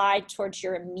be applied towards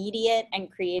your immediate and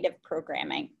creative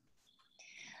programming.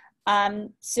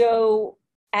 So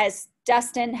as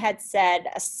Dustin had said,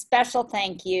 a special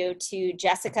thank you to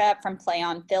Jessica from Play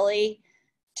on Philly,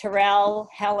 Terrell,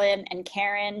 Helen, and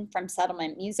Karen from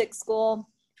Settlement Music School.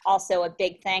 Also a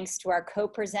big thanks to our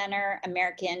co-presenter,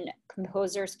 American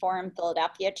Composers Forum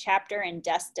Philadelphia chapter, and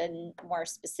Dustin more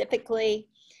specifically.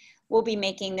 We'll be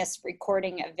making this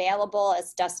recording available,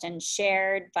 as Dustin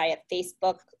shared, via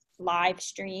Facebook live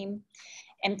stream.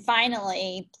 And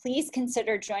finally, please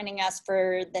consider joining us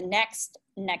for the next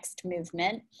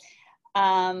Movement,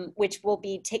 which will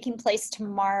be taking place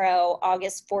tomorrow,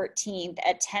 August 14th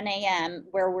at 10 a.m.,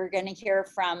 where we're going to hear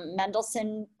from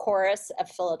Mendelssohn Chorus of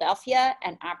Philadelphia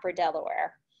and Opera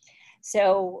Delaware.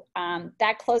 So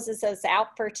that closes us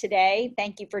out for today.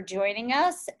 Thank you for joining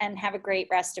us, and have a great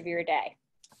rest of your day.